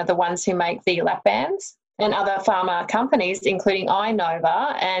Allergan are the ones who make the lap bands, and other pharma companies, including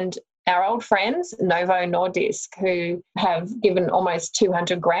iNova and our old friends, Novo Nordisk, who have given almost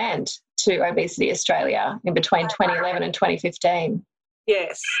 $200,000 to Obesity Australia in between 2011 and 2015.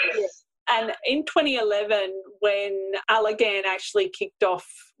 Yes. And in 2011, when Allergan actually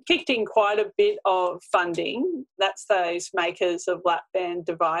kicked in quite a bit of funding, that's those makers of lap band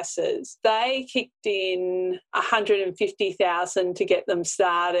devices, they kicked in $150,000 to get them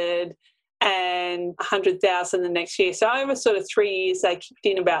started and $100,000 the next year. So over sort of 3 years, they kicked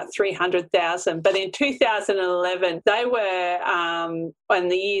in about $300,000. But in 2011, they were, and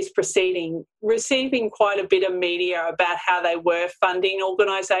the years preceding, receiving quite a bit of media about how they were funding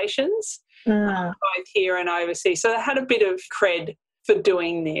organisations, both here and overseas. So they had a bit of cred for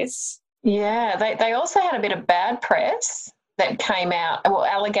doing this. Yeah, they also had a bit of bad press that came out. Well,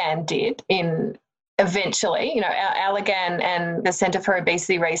 Allergan did eventually, Allergan and the Centre for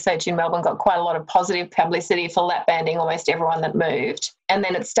Obesity Research in Melbourne got quite a lot of positive publicity for lap banding almost everyone that moved. And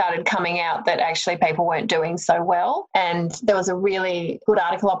then it started coming out that actually people weren't doing so well. And there was a really good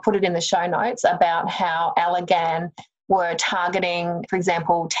article, I'll put it in the show notes, about how Allergan were targeting, for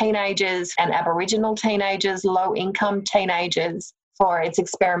example, teenagers and Aboriginal teenagers, low-income teenagers for its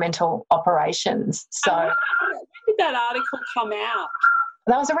experimental operations. So when did that article come out?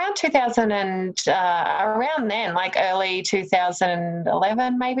 That was around 2000 and around then, like early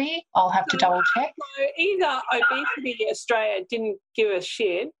 2011 maybe. I'll have to double check. So either Obesity Australia didn't give a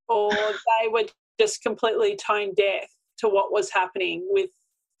shit, or they were just completely tone deaf to what was happening with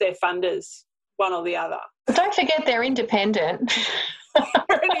their funders, one or the other. But don't forget they're independent.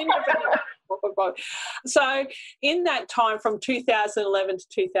 So in that time from 2011 to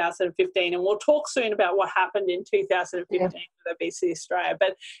 2015, and we'll talk soon about what happened in 2015 with Obesity Australia,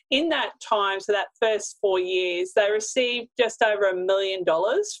 but in that time, so that first 4 years, they received just over $1 million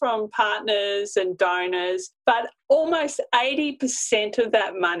from partners and donors, but almost 80% of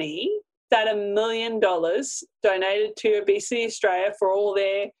that money, that $1 million donated to Obesity Australia for all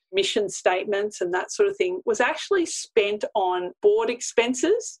their mission statements and that sort of thing, was actually spent on board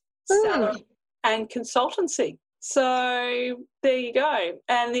expenses, salary, and consultancy. So there you go.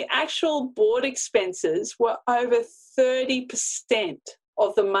 And the actual board expenses were over 30%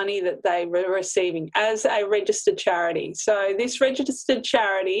 of the money that they were receiving as a registered charity. So this registered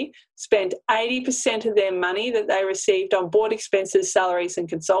charity spent 80% of their money that they received on board expenses, salaries and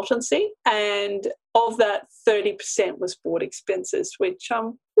consultancy. And of that, 30% was board expenses, which I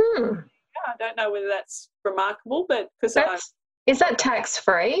don't know whether that's remarkable, but because is that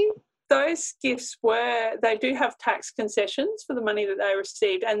tax-free? Those gifts they do have tax concessions for the money that they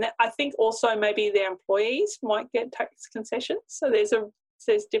received. And I think also maybe their employees might get tax concessions. So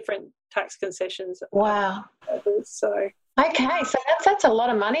there's different tax concessions. Wow. So okay, so that's a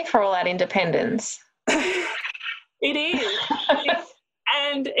lot of money for all that independence. It is.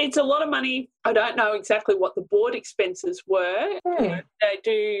 And it's a lot of money. I don't know exactly what the board expenses were. They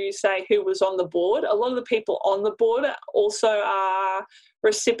do say who was on the board. A lot of the people on the board also are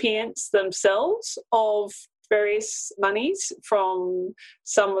recipients themselves of various monies from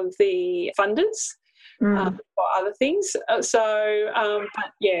some of the funders for other things. But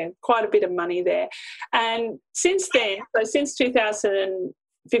yeah, quite a bit of money there. And since then, so since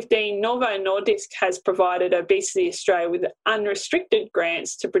 2015, Novo Nordisk has provided Obesity Australia with unrestricted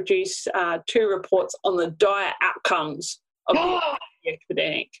grants to produce 2 reports on the dire outcomes of the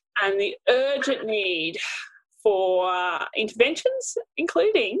epidemic and the urgent need for interventions,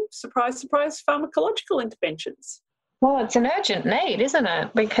 including, surprise, surprise, pharmacological interventions. Well, it's an urgent need, isn't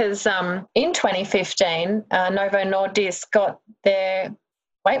it? Because in 2015, Novo Nordisk got their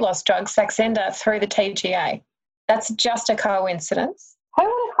weight loss drug, Saxenda, through the TGA. That's just a coincidence. Who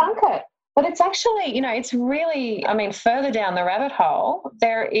would have thunk it? But it's actually, it's really, further down the rabbit hole,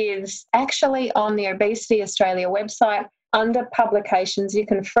 there is actually on the Obesity Australia website, under publications, you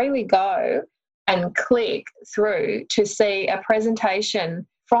can freely go and click through to see a presentation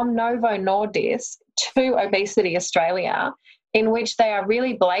from Novo Nordisk to Obesity Australia, in which they are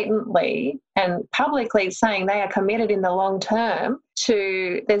really blatantly and publicly saying they are committed in the long term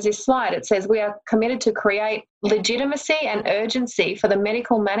to, there's this slide, it says, we are committed to create legitimacy and urgency for the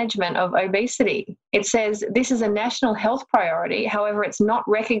medical management of obesity. It says this is a national health priority, however, it's not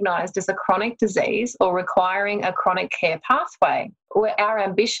recognised as a chronic disease or requiring a chronic care pathway. Our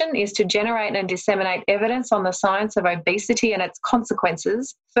ambition is to generate and disseminate evidence on the science of obesity and its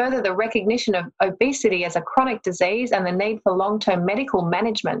consequences, further the recognition of obesity as a chronic disease and the need for long-term medical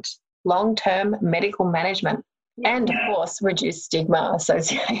management, and, of course, reduce stigma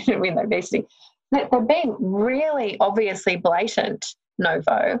associated with obesity. They're being really obviously blatant,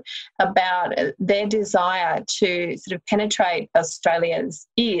 Novo, about their desire to sort of penetrate Australia's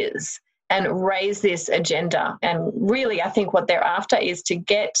ears and raise this agenda. And really, I think what they're after is to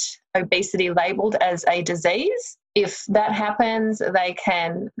get obesity labelled as a disease. If that happens, they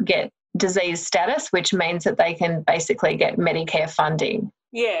can get disease status, which means that they can basically get Medicare funding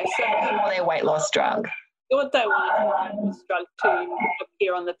for their weight loss drug. What they want is this drug to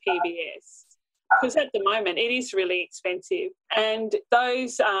appear on the PBS. Because at the moment it is really expensive. And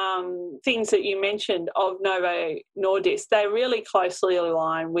those things that you mentioned of Novo Nordisk, they really closely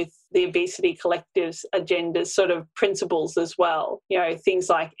align with the Obesity Collective's agenda's sort of principles as well. Things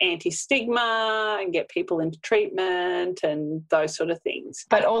like anti-stigma and get people into treatment and those sort of things.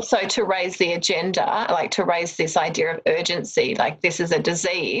 But also to raise the agenda, like to raise this idea of urgency, like this is a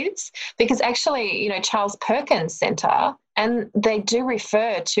disease. Because actually, Charles Perkins Centre, and they do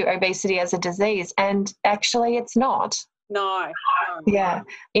refer to obesity as a disease, and actually it's not. No. Yeah.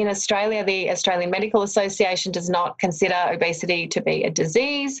 In Australia, the Australian Medical Association does not consider obesity to be a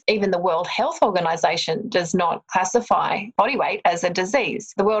disease. Even the World Health Organization does not classify body weight as a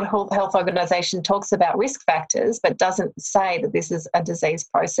disease. The World Health Organization talks about risk factors, but doesn't say that this is a disease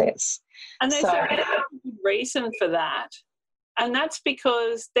process. And there's a really good reason for that. And that's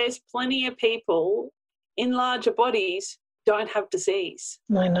because there's plenty of people in larger bodies don't have disease.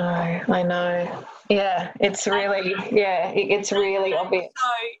 I know. Yeah, it's really obvious. So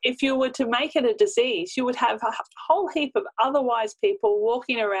if you were to make it a disease, you would have a whole heap of otherwise people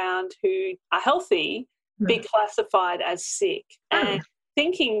walking around who are healthy be classified as sick. And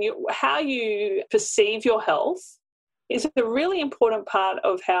thinking how you perceive your health is a really important part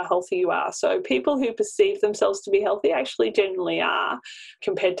of how healthy you are. So people who perceive themselves to be healthy actually generally are,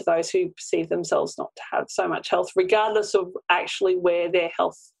 compared to those who perceive themselves not to have so much health, regardless of actually where their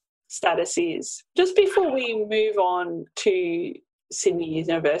health status is. Just before we move on to Sydney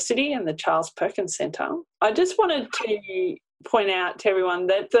University and the Charles Perkins Centre, I just wanted to point out to everyone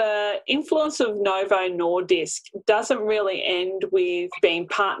that the influence of Novo Nordisk doesn't really end with being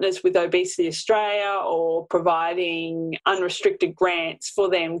partners with Obesity Australia or providing unrestricted grants for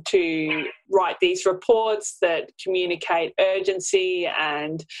them to write these reports that communicate urgency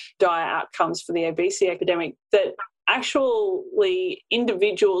and dire outcomes for the obesity epidemic, that actually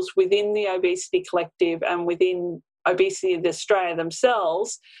individuals within the Obesity Collective and within Obesity Australia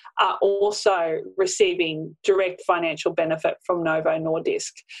themselves are also receiving direct financial benefit from Novo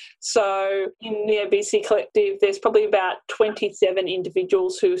Nordisk. So in the Obesity Collective, there's probably about 27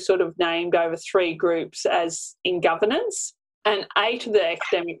 individuals who are sort of named over 3 groups as in governance, and 8 of the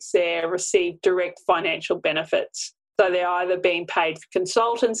academics there receive direct financial benefits. So they're either being paid for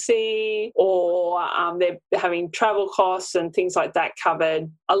consultancy or they're having travel costs and things like that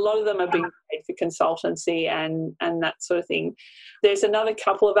covered. A lot of them are being paid for consultancy and that sort of thing. There's another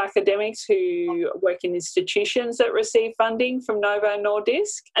couple of academics who work in institutions that receive funding from Novo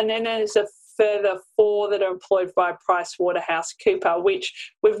Nordisk. And then there's a further 4 that are employed by PricewaterhouseCoopers, which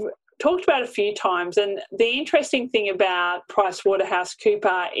we've talked about a few times. And the interesting thing about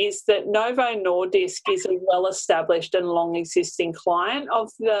PricewaterhouseCoopers is that Novo Nordisk is a well-established and long-existing client of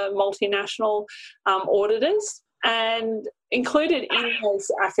the multinational auditors. And included in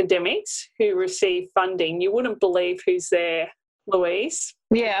those academics who receive funding, you wouldn't believe who's there, Louise.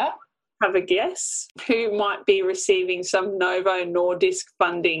 Yeah. Have a guess who might be receiving some Novo Nordisk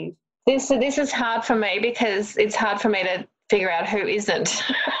funding? This is hard for me because it's hard for me to figure out who isn't.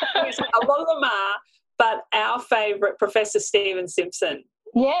 A lot of them are, but our favourite, Professor Stephen Simpson.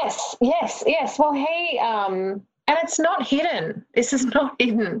 Yes. Well, he, and it's not hidden. This is not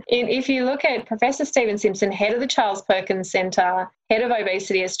hidden. If you look at Professor Stephen Simpson, head of the Charles Perkins Centre, head of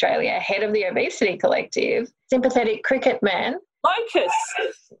Obesity Australia, head of the Obesity Collective, sympathetic cricket man. Locus.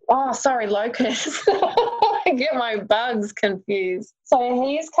 Oh, sorry, Locus. I get my bugs confused. So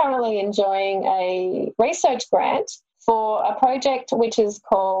he's currently enjoying a research grant for a project which is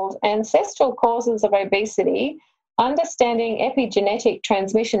called Ancestral Causes of Obesity, Understanding Epigenetic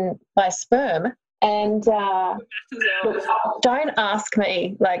Transmission by Sperm. And look, don't ask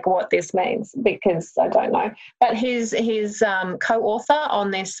me what this means because I don't know. But his co-author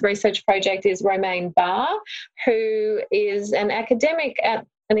on this research project is Romain Barr, who is an academic at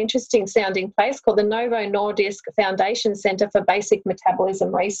an interesting sounding place called the Novo Nordisk Foundation Centre for Basic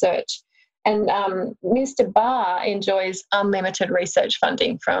Metabolism Research. And Mr. Barr enjoys unlimited research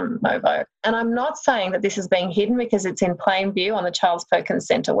funding from Novo. And I'm not saying that this is being hidden because it's in plain view on the Charles Perkins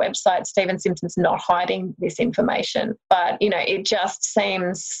Centre website. Stephen Simpson's not hiding this information. But, it just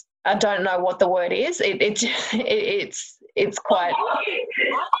seems, I don't know what the word is. It's quite... I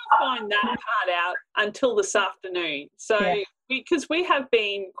didn't find that part out until this afternoon. So... Yeah. Because we have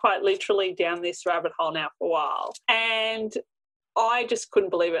been quite literally down this rabbit hole now for a while. And I just couldn't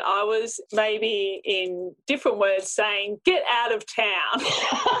believe it. I was maybe in different words saying, get out of town.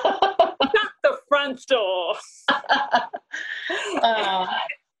 Shut the front door.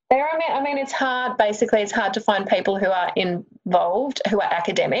 It's hard. Basically, it's hard to find people who are involved, who are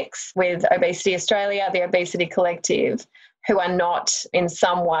academics with Obesity Australia, the Obesity Collective, who are not in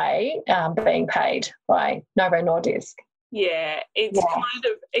some way being paid by Novo Nordisk. Yeah, it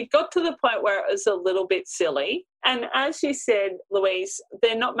got to the point where it was a little bit silly. And as you said, Louise,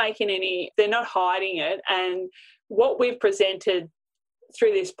 they're not hiding it. And what we've presented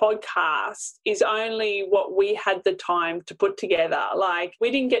through this podcast is only what we had the time to put together.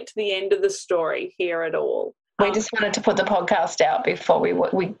 We didn't get to the end of the story here at all. We just wanted to put the podcast out before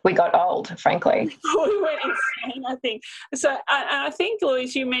we got old, frankly. We went insane, I think. So, and I think,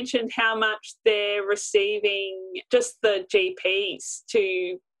 Louise, you mentioned how much they're receiving, just the GPs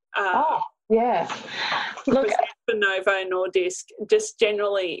to Look, for Novo Nordisk, just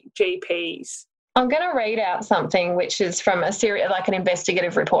generally GPs. I'm going to read out something which is from a series, an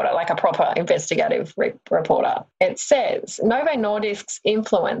investigative reporter, a proper investigative reporter. It says, Novo Nordisk's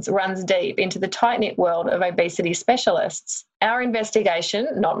influence runs deep into the tight-knit world of obesity specialists. Our investigation,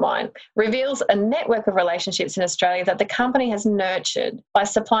 not mine, reveals a network of relationships in Australia that the company has nurtured by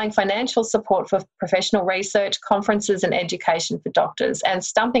supplying financial support for professional research, conferences and education for doctors, and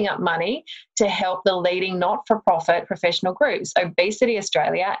stumping up money to help the leading not-for-profit professional groups, Obesity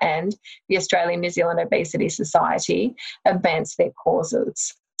Australia and the Australian New Zealand Obesity Society, advance their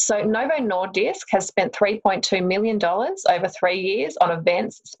causes. So Novo Nordisk has spent $3.2 million over 3 years on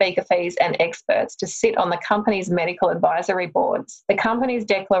events, speaker fees and experts to sit on the company's medical advisory boards. The company's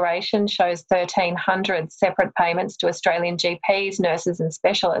declaration shows 1,300 separate payments to Australian GPs, nurses and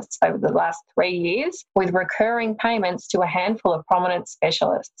specialists over the last 3 years, with recurring payments to a handful of prominent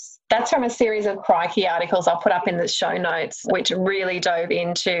specialists. That's from a series of Crikey articles I'll put up in the show notes, which really dove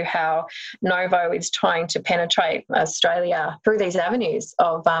into how Novo is trying to penetrate Australia through these avenues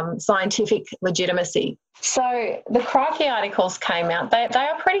of scientific legitimacy. So the Crikey articles came out. They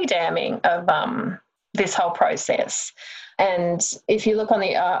are pretty damning of this whole process. And if you look on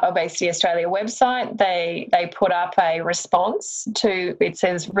the Obesity Australia website, they put up a response to, it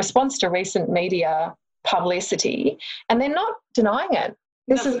says, response to recent media publicity, and they're not denying it.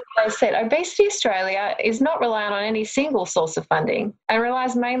 This is what they said. Obesity Australia is not reliant on any single source of funding and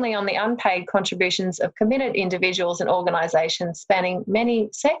relies mainly on the unpaid contributions of committed individuals and organisations spanning many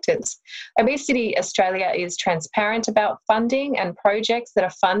sectors. Obesity Australia is transparent about funding, and projects that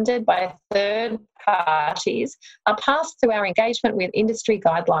are funded by third parties are passed through our engagement with industry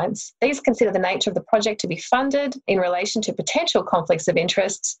guidelines. These consider the nature of the project to be funded in relation to potential conflicts of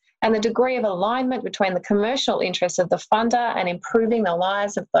interests and the degree of alignment between the commercial interests of the funder and improving the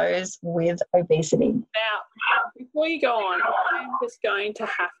lives of those with obesity. Now, before you go on, I'm just going to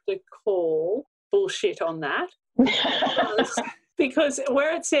have to call bullshit on that because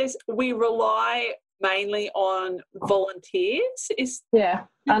where it says we rely mainly on volunteers is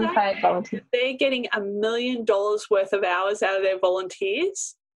unpaid volunteers. They're getting $1 million worth of hours out of their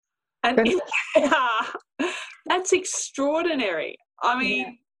volunteers, and that's extraordinary. I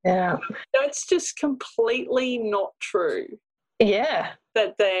mean, that's just completely not true. Yeah,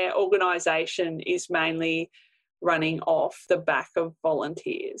 that their organisation is mainly running off the back of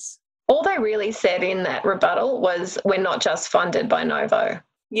volunteers. All they really said in that rebuttal was, "We're not just funded by Novo."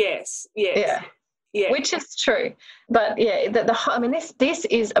 Yes. Yeah, which is true. But I mean, this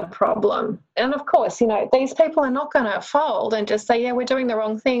is a problem. And of course, these people are not going to fold and just say, we're doing the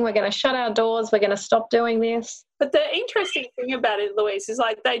wrong thing. We're going to shut our doors. We're going to stop doing this. But the interesting thing about it, Louise, is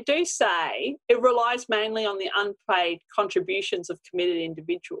they do say it relies mainly on the unpaid contributions of committed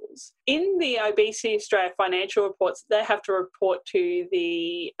individuals. In the Obesity Australia financial reports, they have to report to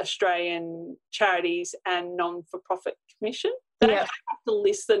the Australian Charities and Non-for-Profit Commission. They have to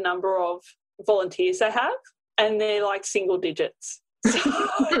list the number of volunteers they have, and they're like single digits. So,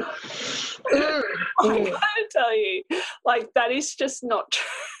 I gotta tell you, that is just not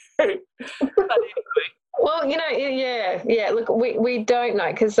true. But anyway. Well, look, we don't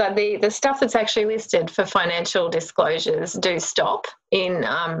know, because the stuff that's actually listed for financial disclosures do stop in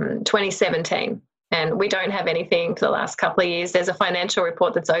 2017. And we don't have anything for the last couple of years. There's a financial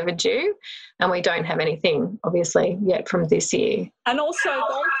report that's overdue, and we don't have anything, obviously, yet from this year. And also,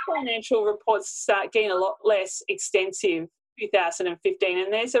 those financial reports start getting a lot less extensive in 2015,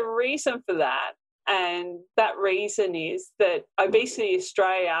 and there's a reason for that. And that reason is that Obesity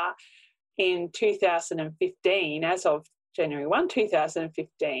Australia in 2015, as of January 1,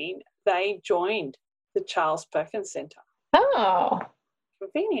 2015, they joined the Charles Perkins Centre. Oh.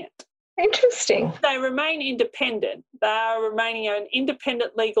 Convenient. Interesting. They remain independent. They are remaining an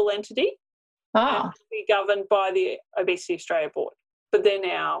independent legal entity and to be governed by the Obesity Australia Board. But they're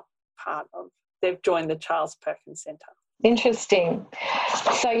now they've joined the Charles Perkins Centre. Interesting.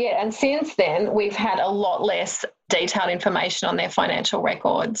 So, and since then, we've had a lot less detailed information on their financial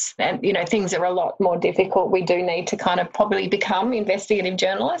records, and, things are a lot more difficult. We do need to kind of probably become investigative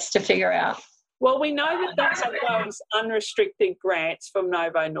journalists to figure out. Well, we know that they have those unrestricted grants from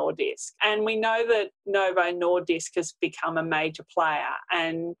Novo Nordisk, and we know that Novo Nordisk has become a major player,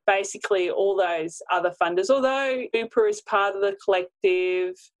 and basically all those other funders, although Bupa is part of the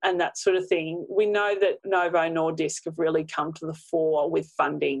collective and that sort of thing, we know that Novo Nordisk have really come to the fore with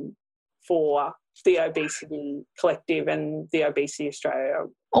funding for the Obesity Collective and the Obesity Australia.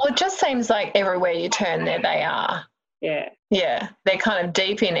 Well, it just seems like everywhere you turn, there they are. Yeah. Yeah, they're kind of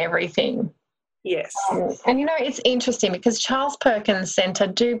deep in everything. Yes. And, it's interesting because Charles Perkins Centre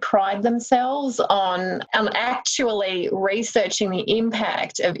do pride themselves on actually researching the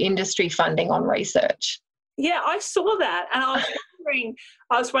impact of industry funding on research. Yeah, I saw that, and I was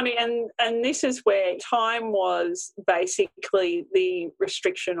wondering, and this is where time was basically the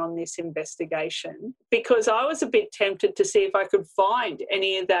restriction on this investigation, because I was a bit tempted to see if I could find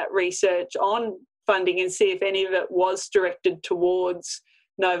any of that research on funding and see if any of it was directed towards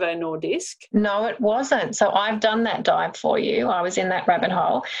Novo Nordisk. No, it wasn't. So I've done that dive for you. I was in that rabbit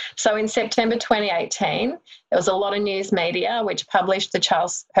hole. So in September 2018, there was a lot of news media which published the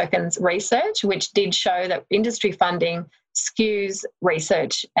Charles Perkins research, which did show that industry funding skews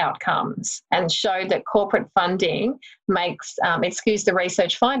research outcomes and showed that corporate funding it skews the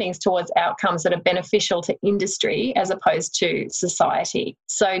research findings towards outcomes that are beneficial to industry as opposed to society.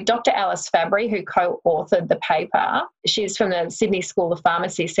 So Dr. Alice Fabry, who co-authored the paper, she's from the Sydney School of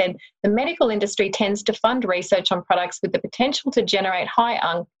Pharmacy, said the medical industry tends to fund research on products with the potential to generate high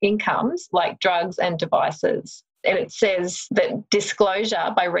incomes like drugs and devices. And it says that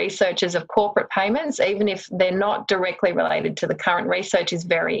disclosure by researchers of corporate payments, even if they're not directly related to the current research, is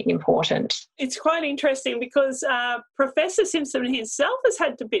very important. It's quite interesting because Professor Simpson himself has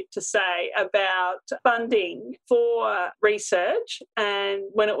had a bit to say about funding for research, and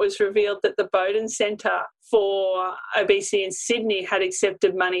when it was revealed that the Bowden Centre for Obesity in Sydney had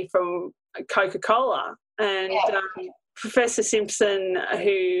accepted money from Coca-Cola. And Professor Simpson,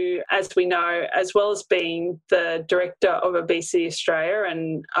 who, as we know, as well as being the director of Obesity Australia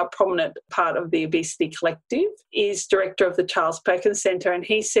and a prominent part of the Obesity Collective, is director of the Charles Perkins Centre. And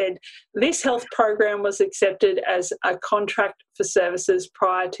he said this health program was accepted as a contract for services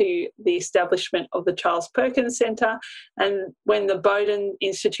prior to the establishment of the Charles Perkins Centre, and when the Bowden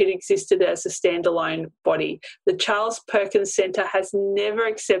Institute existed as a standalone body. The Charles Perkins Centre has never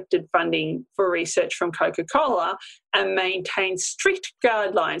accepted funding for research from Coca-Cola and maintains strict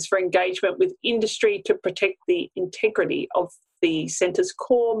guidelines for engagement with industry to protect the integrity of the centre's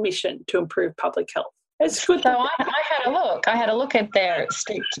core mission to improve public health. It's good. So I had a look. I had a look at their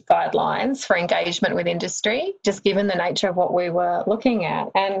strict guidelines for engagement with industry, just given the nature of what we were looking at.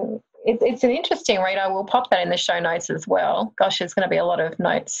 And it's an interesting read. I will pop that in the show notes as well. Gosh, there's going to be a lot of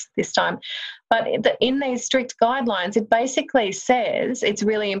notes this time. But in these strict guidelines, it basically says it's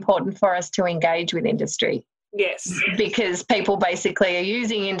really important for us to engage with industry. Yes. Because people basically are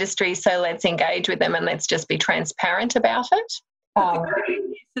using industry, so let's engage with them and let's just be transparent about it.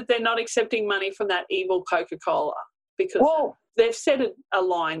 That they're not accepting money from that evil Coca-Cola, because they've set a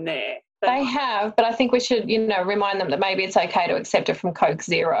line there. They have, but I think we should, remind them that maybe it's okay to accept it from Coke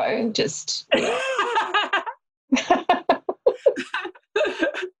Zero. Just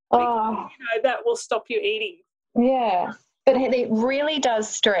that will stop you eating. Yeah. But it really does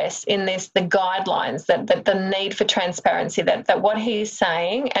stress in this the guidelines, that the need for transparency, that what he's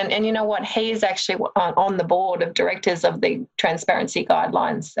saying, and you know what, he is actually on the board of directors of the transparency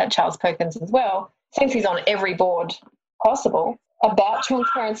guidelines at Charles Perkins as well. Since he's on every board possible about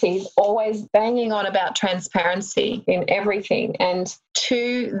transparency, he's always banging on about transparency in everything. And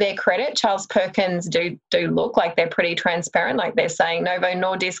to their credit, Charles Perkins do look like they're pretty transparent, like they're saying Novo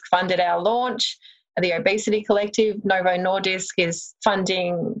Nordisk funded our launch. The Obesity Collective, Novo Nordisk, is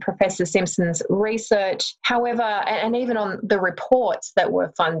funding Professor Simpson's research. However, and even on the reports that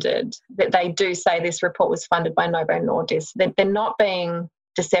were funded, that they do say this report was funded by Novo Nordisk. They're not being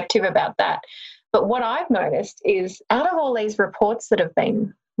deceptive about that. But what I've noticed is out of all these reports that have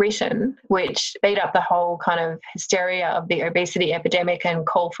been written, which beat up the whole kind of hysteria of the obesity epidemic and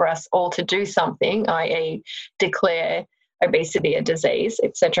call for us all to do something, i.e. declare obesity a disease,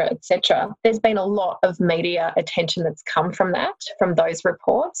 etc., there's been a lot of media attention that's come from those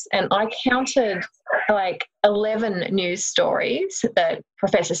reports. And I counted like 11 news stories that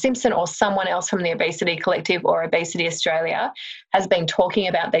Professor Simpson or someone else from the Obesity Collective or Obesity Australia has been talking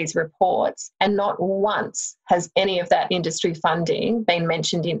about these reports, and not once has any of that industry funding been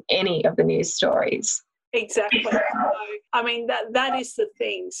mentioned in any of the news stories. Exactly. So, I mean, that is the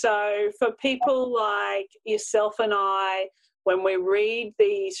thing. So for people like yourself and I, when we read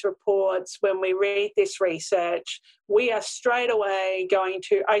these reports, when we read this research, we are straight away going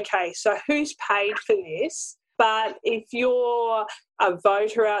to, okay, so who's paid for this? But if you're a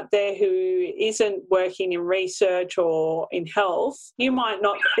voter out there who isn't working in research or in health, you might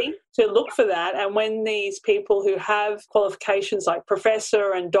not think to look for that. And when these people who have qualifications like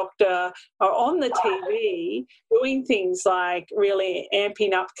professor and doctor are on the TV doing things like really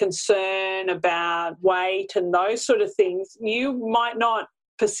amping up concern about weight and those sort of things, you might not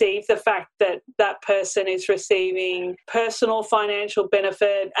perceive the fact that that person is receiving personal financial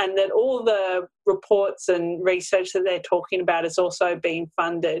benefit and that all the reports and research that they're talking about is also being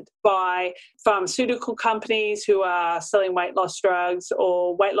funded by pharmaceutical companies who are selling weight loss drugs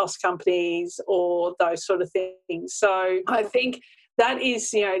or weight loss companies or those sort of things. So I think that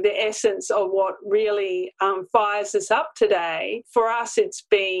is, the essence of what really fires us up today. For us, it's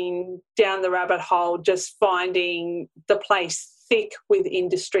been down the rabbit hole, just finding the place thick with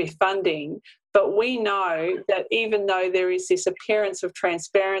industry funding. But we know that even though there is this appearance of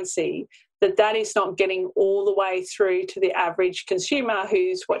transparency, that is not getting all the way through to the average consumer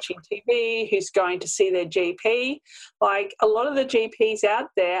who's watching TV, who's going to see their GP. Like, a lot of the GPs out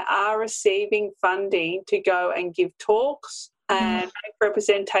there are receiving funding to go and give talks and make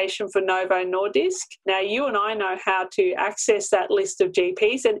representation for Novo Nordisk. Now, you and I know how to access that list of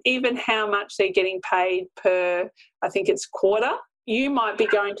GPs and even how much they're getting paid per, I think it's quarter. You might be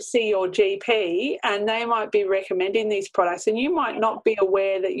going to see your GP and they might be recommending these products, and you might not be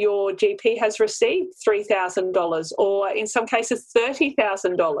aware that your GP has received $3,000 or in some cases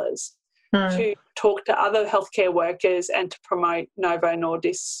 $30,000 to talk to other healthcare workers and to promote Novo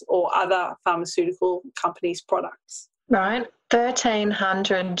Nordisk or other pharmaceutical companies' products. Right.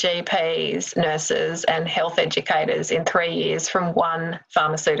 1,300 GPs, nurses and health educators in 3 years from one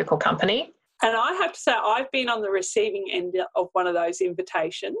pharmaceutical company. And I have to say, I've been on the receiving end of one of those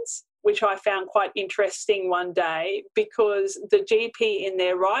invitations, which I found quite interesting one day, because the GP in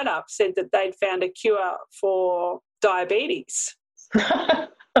their write-up said that they'd found a cure for diabetes. And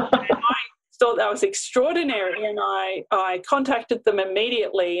I thought that was extraordinary, and I contacted them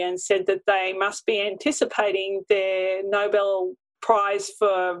immediately and said that they must be anticipating their Nobel Prize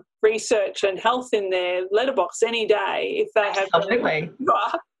for research and health in their letterbox any day if they have Absolutely.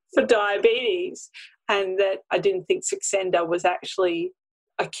 for diabetes, and that I didn't think Saxenda was actually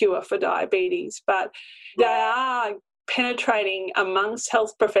a cure for diabetes. But they are penetrating amongst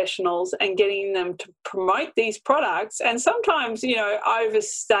health professionals and getting them to promote these products and sometimes,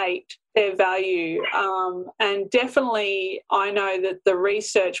 overstate their value. And definitely I know that the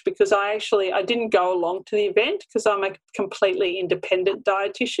research, because I didn't go along to the event because I'm a completely independent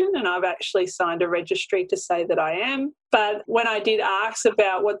dietitian and I've actually signed a registry to say that I am. But when I did ask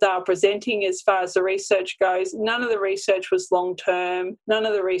about what they were presenting as far as the research goes, none of the research was long-term. None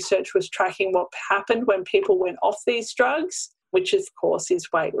of the research was tracking what happened when people went off these drugs, which of course is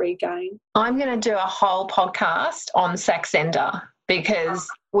weight regain. I'm going to do a whole podcast on Saxenda because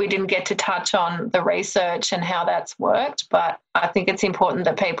we didn't get to touch on the research and how that's worked, but I think it's important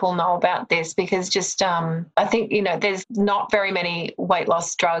that people know about this because I think, there's not very many weight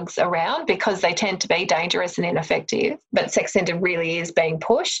loss drugs around because they tend to be dangerous and ineffective, but Saxenda really is being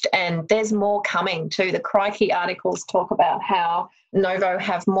pushed and there's more coming too. The Crikey articles talk about how Novo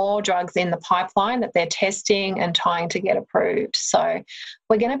have more drugs in the pipeline that they're testing and trying to get approved. So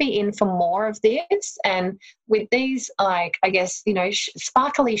we're going to be in for more of this. And with these,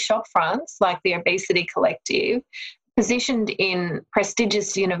 sparkly shop fronts like the Obesity Collective, positioned in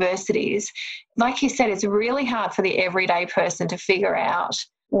prestigious universities, like you said, it's really hard for the everyday person to figure out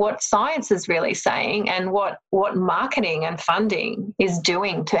what science is really saying and what marketing and funding is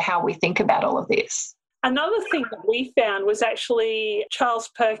doing to how we think about all of this. Another thing that we found was actually Charles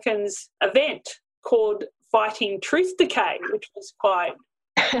Perkins' event called Fighting Truth Decay, which was quite...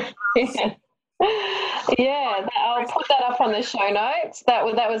 Yeah, I'll put that up on the show notes. That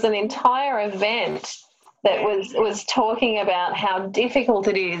was an entire event that was talking about how difficult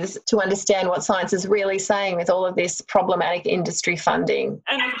it is to understand what science is really saying with all of this problematic industry funding.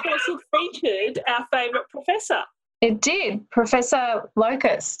 And of course it featured our favourite professor. It did. Professor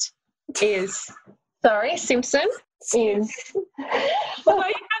Locust Simpson is... Well,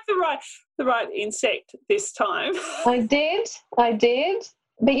 you had the right insect this time. I did.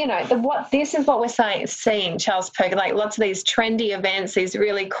 But this is what we're seeing, Charles Perkins, like lots of these trendy events, these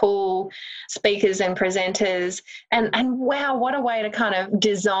really cool speakers and presenters, and wow, what a way to kind of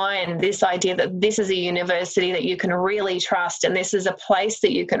design this idea that this is a university that you can really trust and this is a place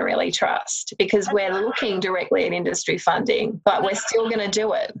that you can really trust because we're looking directly at industry funding, but we're still going to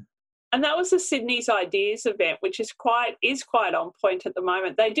do it. And that was the Sydney's Ideas event, which is quite on point at the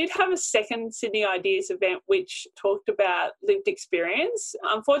moment. They did have a second Sydney Ideas event which talked about lived experience.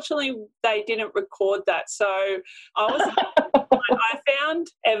 Unfortunately, they didn't record that. So I found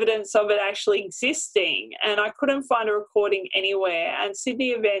evidence of it actually existing and I couldn't find a recording anywhere. And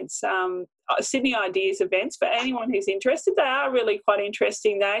Sydney Ideas events, for anyone who's interested, they are really quite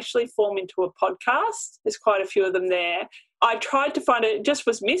interesting. They actually form into a podcast. There's quite a few of them there. I tried to find it, it just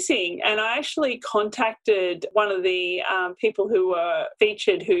was missing. And I actually contacted one of the people who were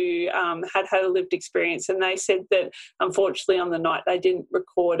featured who had had a lived experience, and they said that unfortunately on the night they didn't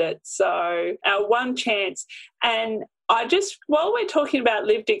record it. So our one chance. And while we're talking about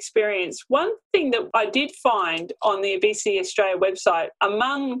lived experience, one thing that I did find on the Obesity Australia website,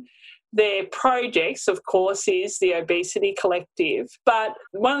 among their projects, of course, is the Obesity Collective. But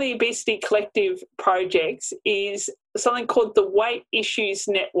one of the Obesity Collective projects is something called the Weight Issues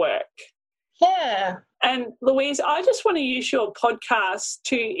Network. Yeah. And Louise, I just want to use your podcast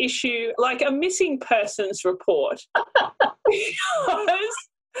to issue like a missing persons report. Because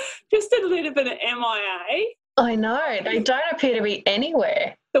just a little bit of MIA. I know. They don't appear to be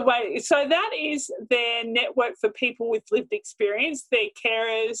anywhere. So that is their network for people with lived experience, their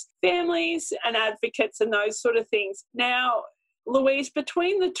carers, families and advocates and those sort of things. Now, Louise,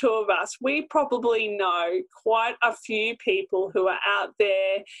 between the two of us, we probably know quite a few people who are out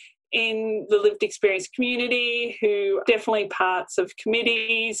there in the lived experience community, who are definitely parts of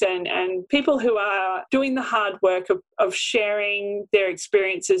committees and people who are doing the hard work of sharing their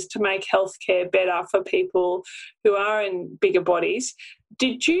experiences to make healthcare better for people who are in bigger bodies.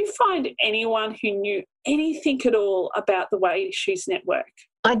 Did you find anyone who knew anything at all about the Weight Issues Network?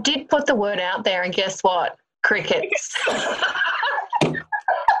 I did put the word out there, and guess what? Crickets.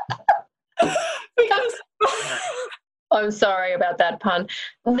 Because I'm sorry about that pun.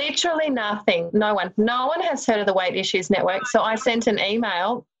 Literally nothing. No one has heard of the Weight Issues Network. So I sent an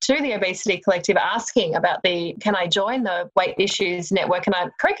email to the Obesity Collective asking about can I join the Weight Issues Network? And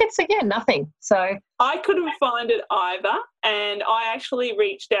crickets again, nothing. So I couldn't find it either. And I actually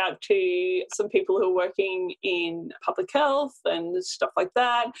reached out to some people who are working in public health and stuff like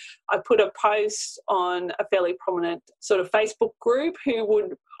that. I put a post on a fairly prominent sort of Facebook group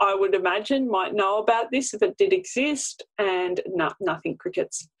I would imagine might know about this if it did exist, and nothing,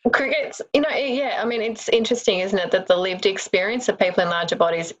 crickets. Crickets, yeah, I mean, it's interesting, isn't it, that the lived experience of people in larger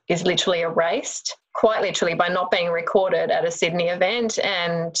bodies is literally erased, quite literally, by not being recorded at a Sydney event,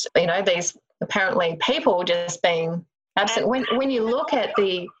 and, these apparently people just being absent. When you look at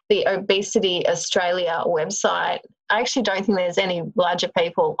the Obesity Australia website, I actually don't think there's any larger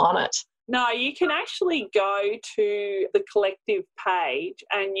people on it. No, you can actually go to the collective page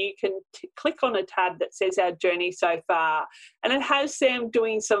and you can click on a tab that says Our Journey So Far, and it has them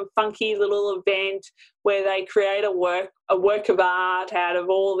doing some funky little event where they create a work of art out of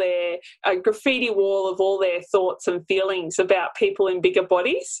a graffiti wall of all their thoughts and feelings about people in bigger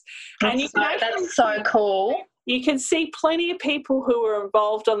bodies. That's so cool. You can see plenty of people who were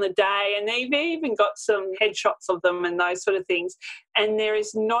involved on the day, and they've even got some headshots of them and those sort of things. And there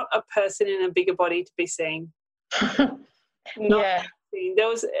is not a person in a bigger body to be seen. Yeah.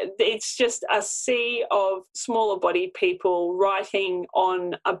 It's just a sea of smaller body people writing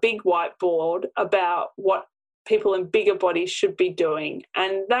on a big whiteboard about what people in bigger bodies should be doing.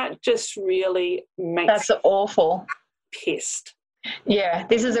 And that just really makes That's awful. Pissed. Yeah,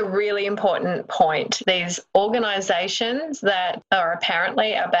 this is a really important point. These organisations that are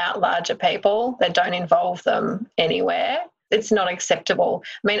apparently about larger people that don't involve them anywhere, it's not acceptable.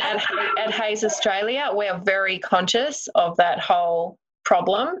 I mean, at Hayes Australia, we are very conscious of that whole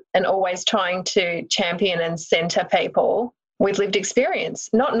problem and always trying to champion and centre people with lived experience,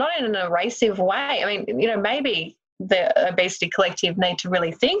 not in an erasive way. I mean, maybe the Obesity Collective need to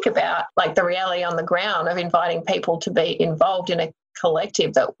really think about like the reality on the ground of inviting people to be involved in a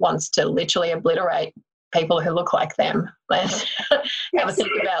collective that wants to literally obliterate people who look like them. Have a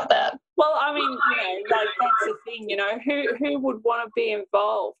think about that. Well, I mean, that's the thing, who would want to be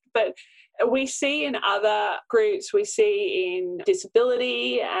involved? But we see in other groups, we see in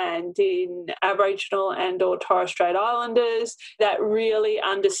disability and in Aboriginal and or Torres Strait Islanders, that really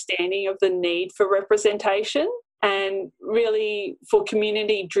understanding of the need for representation and really for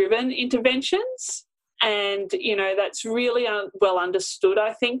community-driven interventions. And, that's really well understood,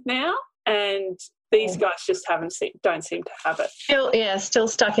 I think, now. And these guys just don't seem to have it. Still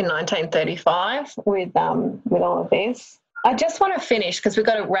stuck in 1935 with all of this. I just want to finish because we've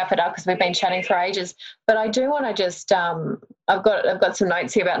got to wrap it up because we've been chatting for ages. But I do want to just I've got some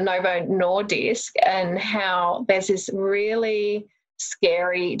notes here about Novo Nordisk and how there's this really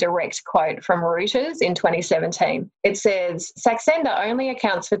scary direct quote from Reuters in 2017. It says, Saxenda only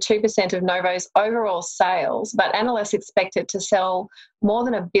accounts for 2% of Novo's overall sales, but analysts expect it to sell more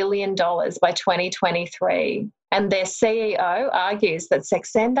than $1 billion by 2023. And their CEO argues that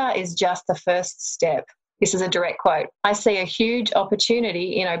Saxenda is just the first step. This is a direct quote. "I see a huge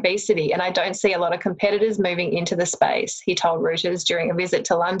opportunity in obesity and I don't see a lot of competitors moving into the space," he told Reuters during a visit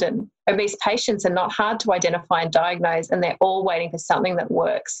to London. "Obese patients are not hard to identify and diagnose and they're all waiting for something that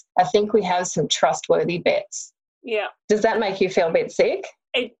works. I think we have some trustworthy bets." Yeah. Does that make you feel a bit sick?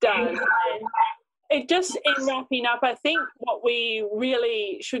 It does. And it just, in wrapping up, I think what we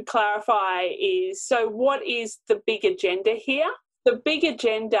really should clarify is, so what is the big agenda here? The big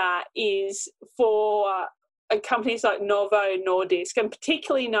agenda is for companies like Novo Nordisk, and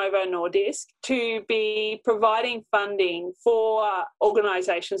particularly Novo Nordisk, to be providing funding for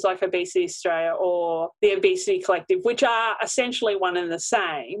organisations like Obesity Australia or the Obesity Collective, which are essentially one and the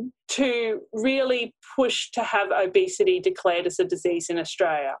same, to really push to have obesity declared as a disease in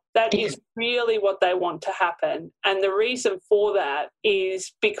Australia. That is really what they want to happen. And the reason for that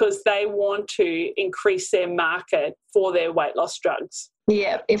is because they want to increase their market for their weight loss drugs.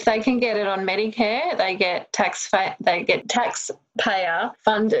 Yeah, if they can get it on Medicare, they get taxpayer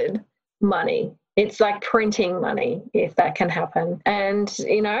funded money. It's like printing money if that can happen. And,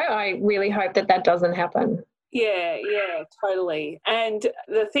 I really hope that doesn't happen. Yeah, totally. And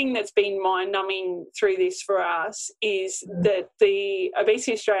the thing that's been mind-numbing through this for us is that the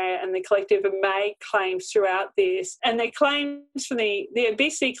Obesity Australia and the Collective have made claims throughout this, and their claims from the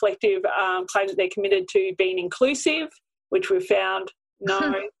Obesity Collective claim that they're committed to being inclusive, which we've found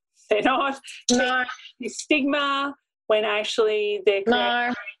no, they're not. No. Stigma, when actually they're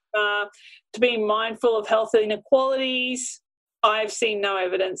to be mindful of health inequalities. I've seen no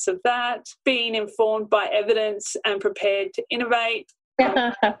evidence of that. Being informed by evidence and prepared to innovate.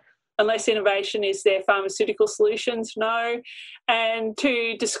 Unless innovation is their pharmaceutical solutions, no. And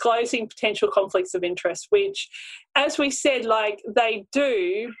to disclosing potential conflicts of interest, which, as we said, they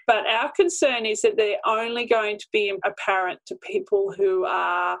do, but our concern is that they're only going to be apparent to people who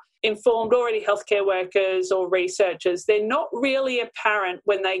are informed already healthcare workers or researchers. They're not really apparent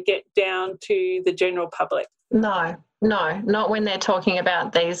when they get down to the general public. No, not when they're talking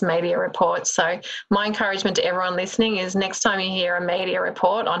about these media reports. So my encouragement to everyone listening is next time you hear a media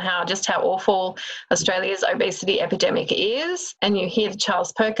report on how awful Australia's obesity epidemic is, and you hear the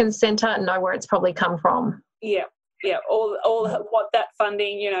Charles Perkins Centre, know where it's probably come from. Yeah. All what that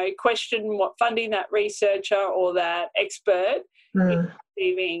funding, question what funding that researcher or that expert is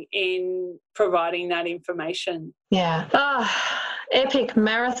receiving in providing that information. Yeah. Epic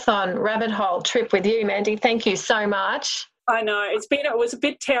marathon rabbit hole trip with you, Mandy. Thank you so much. I know it was a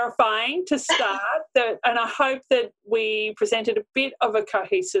bit terrifying to start, and I hope that we presented a bit of a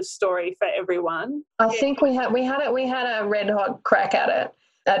cohesive story for everyone. I think we had a red hot crack at it,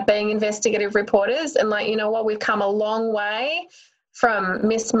 at being investigative reporters, and we've come a long way from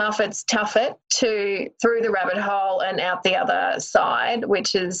Miss Muffet's Tuffet to through the rabbit hole and out the other side,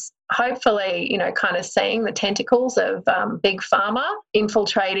 which is hopefully, kind of seeing the tentacles of big pharma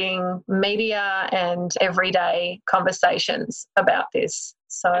infiltrating media and everyday conversations about this.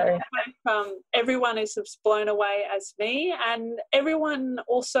 So everyone is as blown away as me, and everyone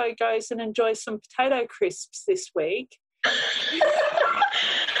also goes and enjoys some potato crisps this week.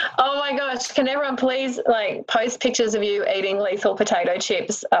 Oh my gosh, can everyone please post pictures of you eating lethal potato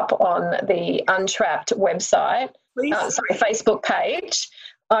chips up on the Untrapped website, Facebook page?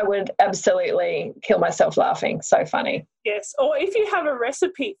 I would absolutely kill myself laughing. So funny. Yes, or if you have a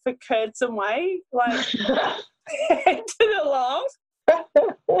recipe for curds and whey, head to the log.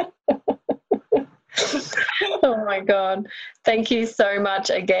 Oh my God. Thank you so much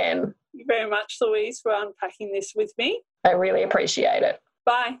again. Thank you very much, Louise, for unpacking this with me. I really appreciate it.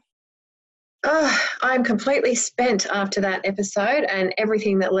 Bye. I'm completely spent after that episode and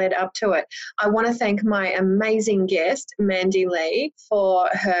everything that led up to it. I want to thank my amazing guest, Mandy Lee, for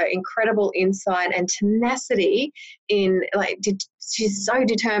her incredible insight and tenacity in, she's so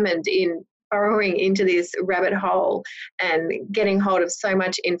determined in burrowing into this rabbit hole and getting hold of so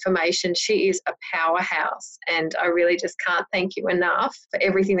much information. She is a powerhouse, and I really just can't thank you enough for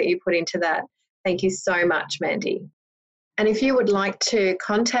everything that you put into that. Thank you so much, Mandy. And if you would like to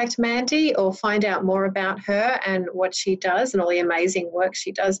contact Mandy or find out more about her and what she does and all the amazing work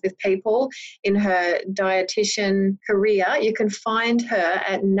she does with people in her dietitian career, you can find her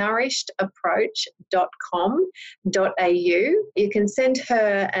at nourishedapproach.com.au. You can send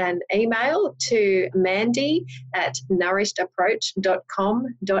her an email to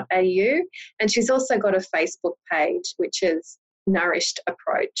mandy@nourishedapproach.com.au. And she's also got a Facebook page, which is Nourished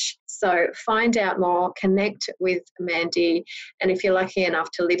Approach. So find out more, connect with Mandy, and if you're lucky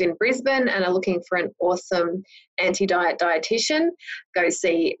enough to live in Brisbane and are looking for an awesome anti-diet dietitian, go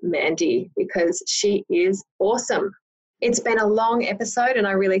see Mandy because she is awesome. It's been a long episode, and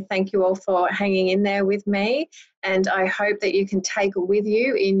I really thank you all for hanging in there with me. And I hope that you can take with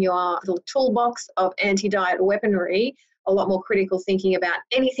you in your little toolbox of anti-diet weaponry a lot more critical thinking about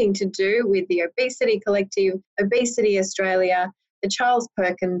anything to do with the Obesity Collective, Obesity Australia, the Charles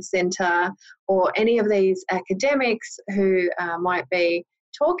Perkins Centre, or any of these academics who might be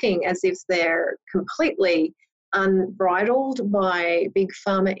talking as if they're completely unbridled by big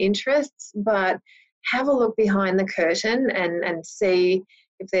pharma interests. But have a look behind the curtain and see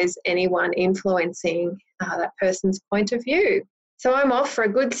if there's anyone influencing that person's point of view. So I'm off for a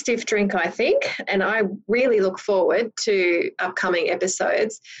good stiff drink, I think, and I really look forward to upcoming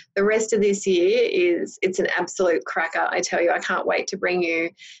episodes. The rest of this year it's an absolute cracker. I tell you, I can't wait to bring you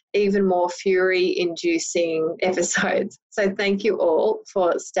even more fury-inducing episodes. So thank you all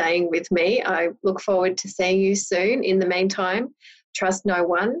for staying with me. I look forward to seeing you soon. In the meantime, trust no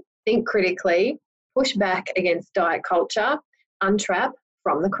one, think critically, push back against diet culture, untrap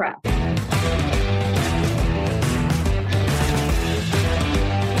from the crap.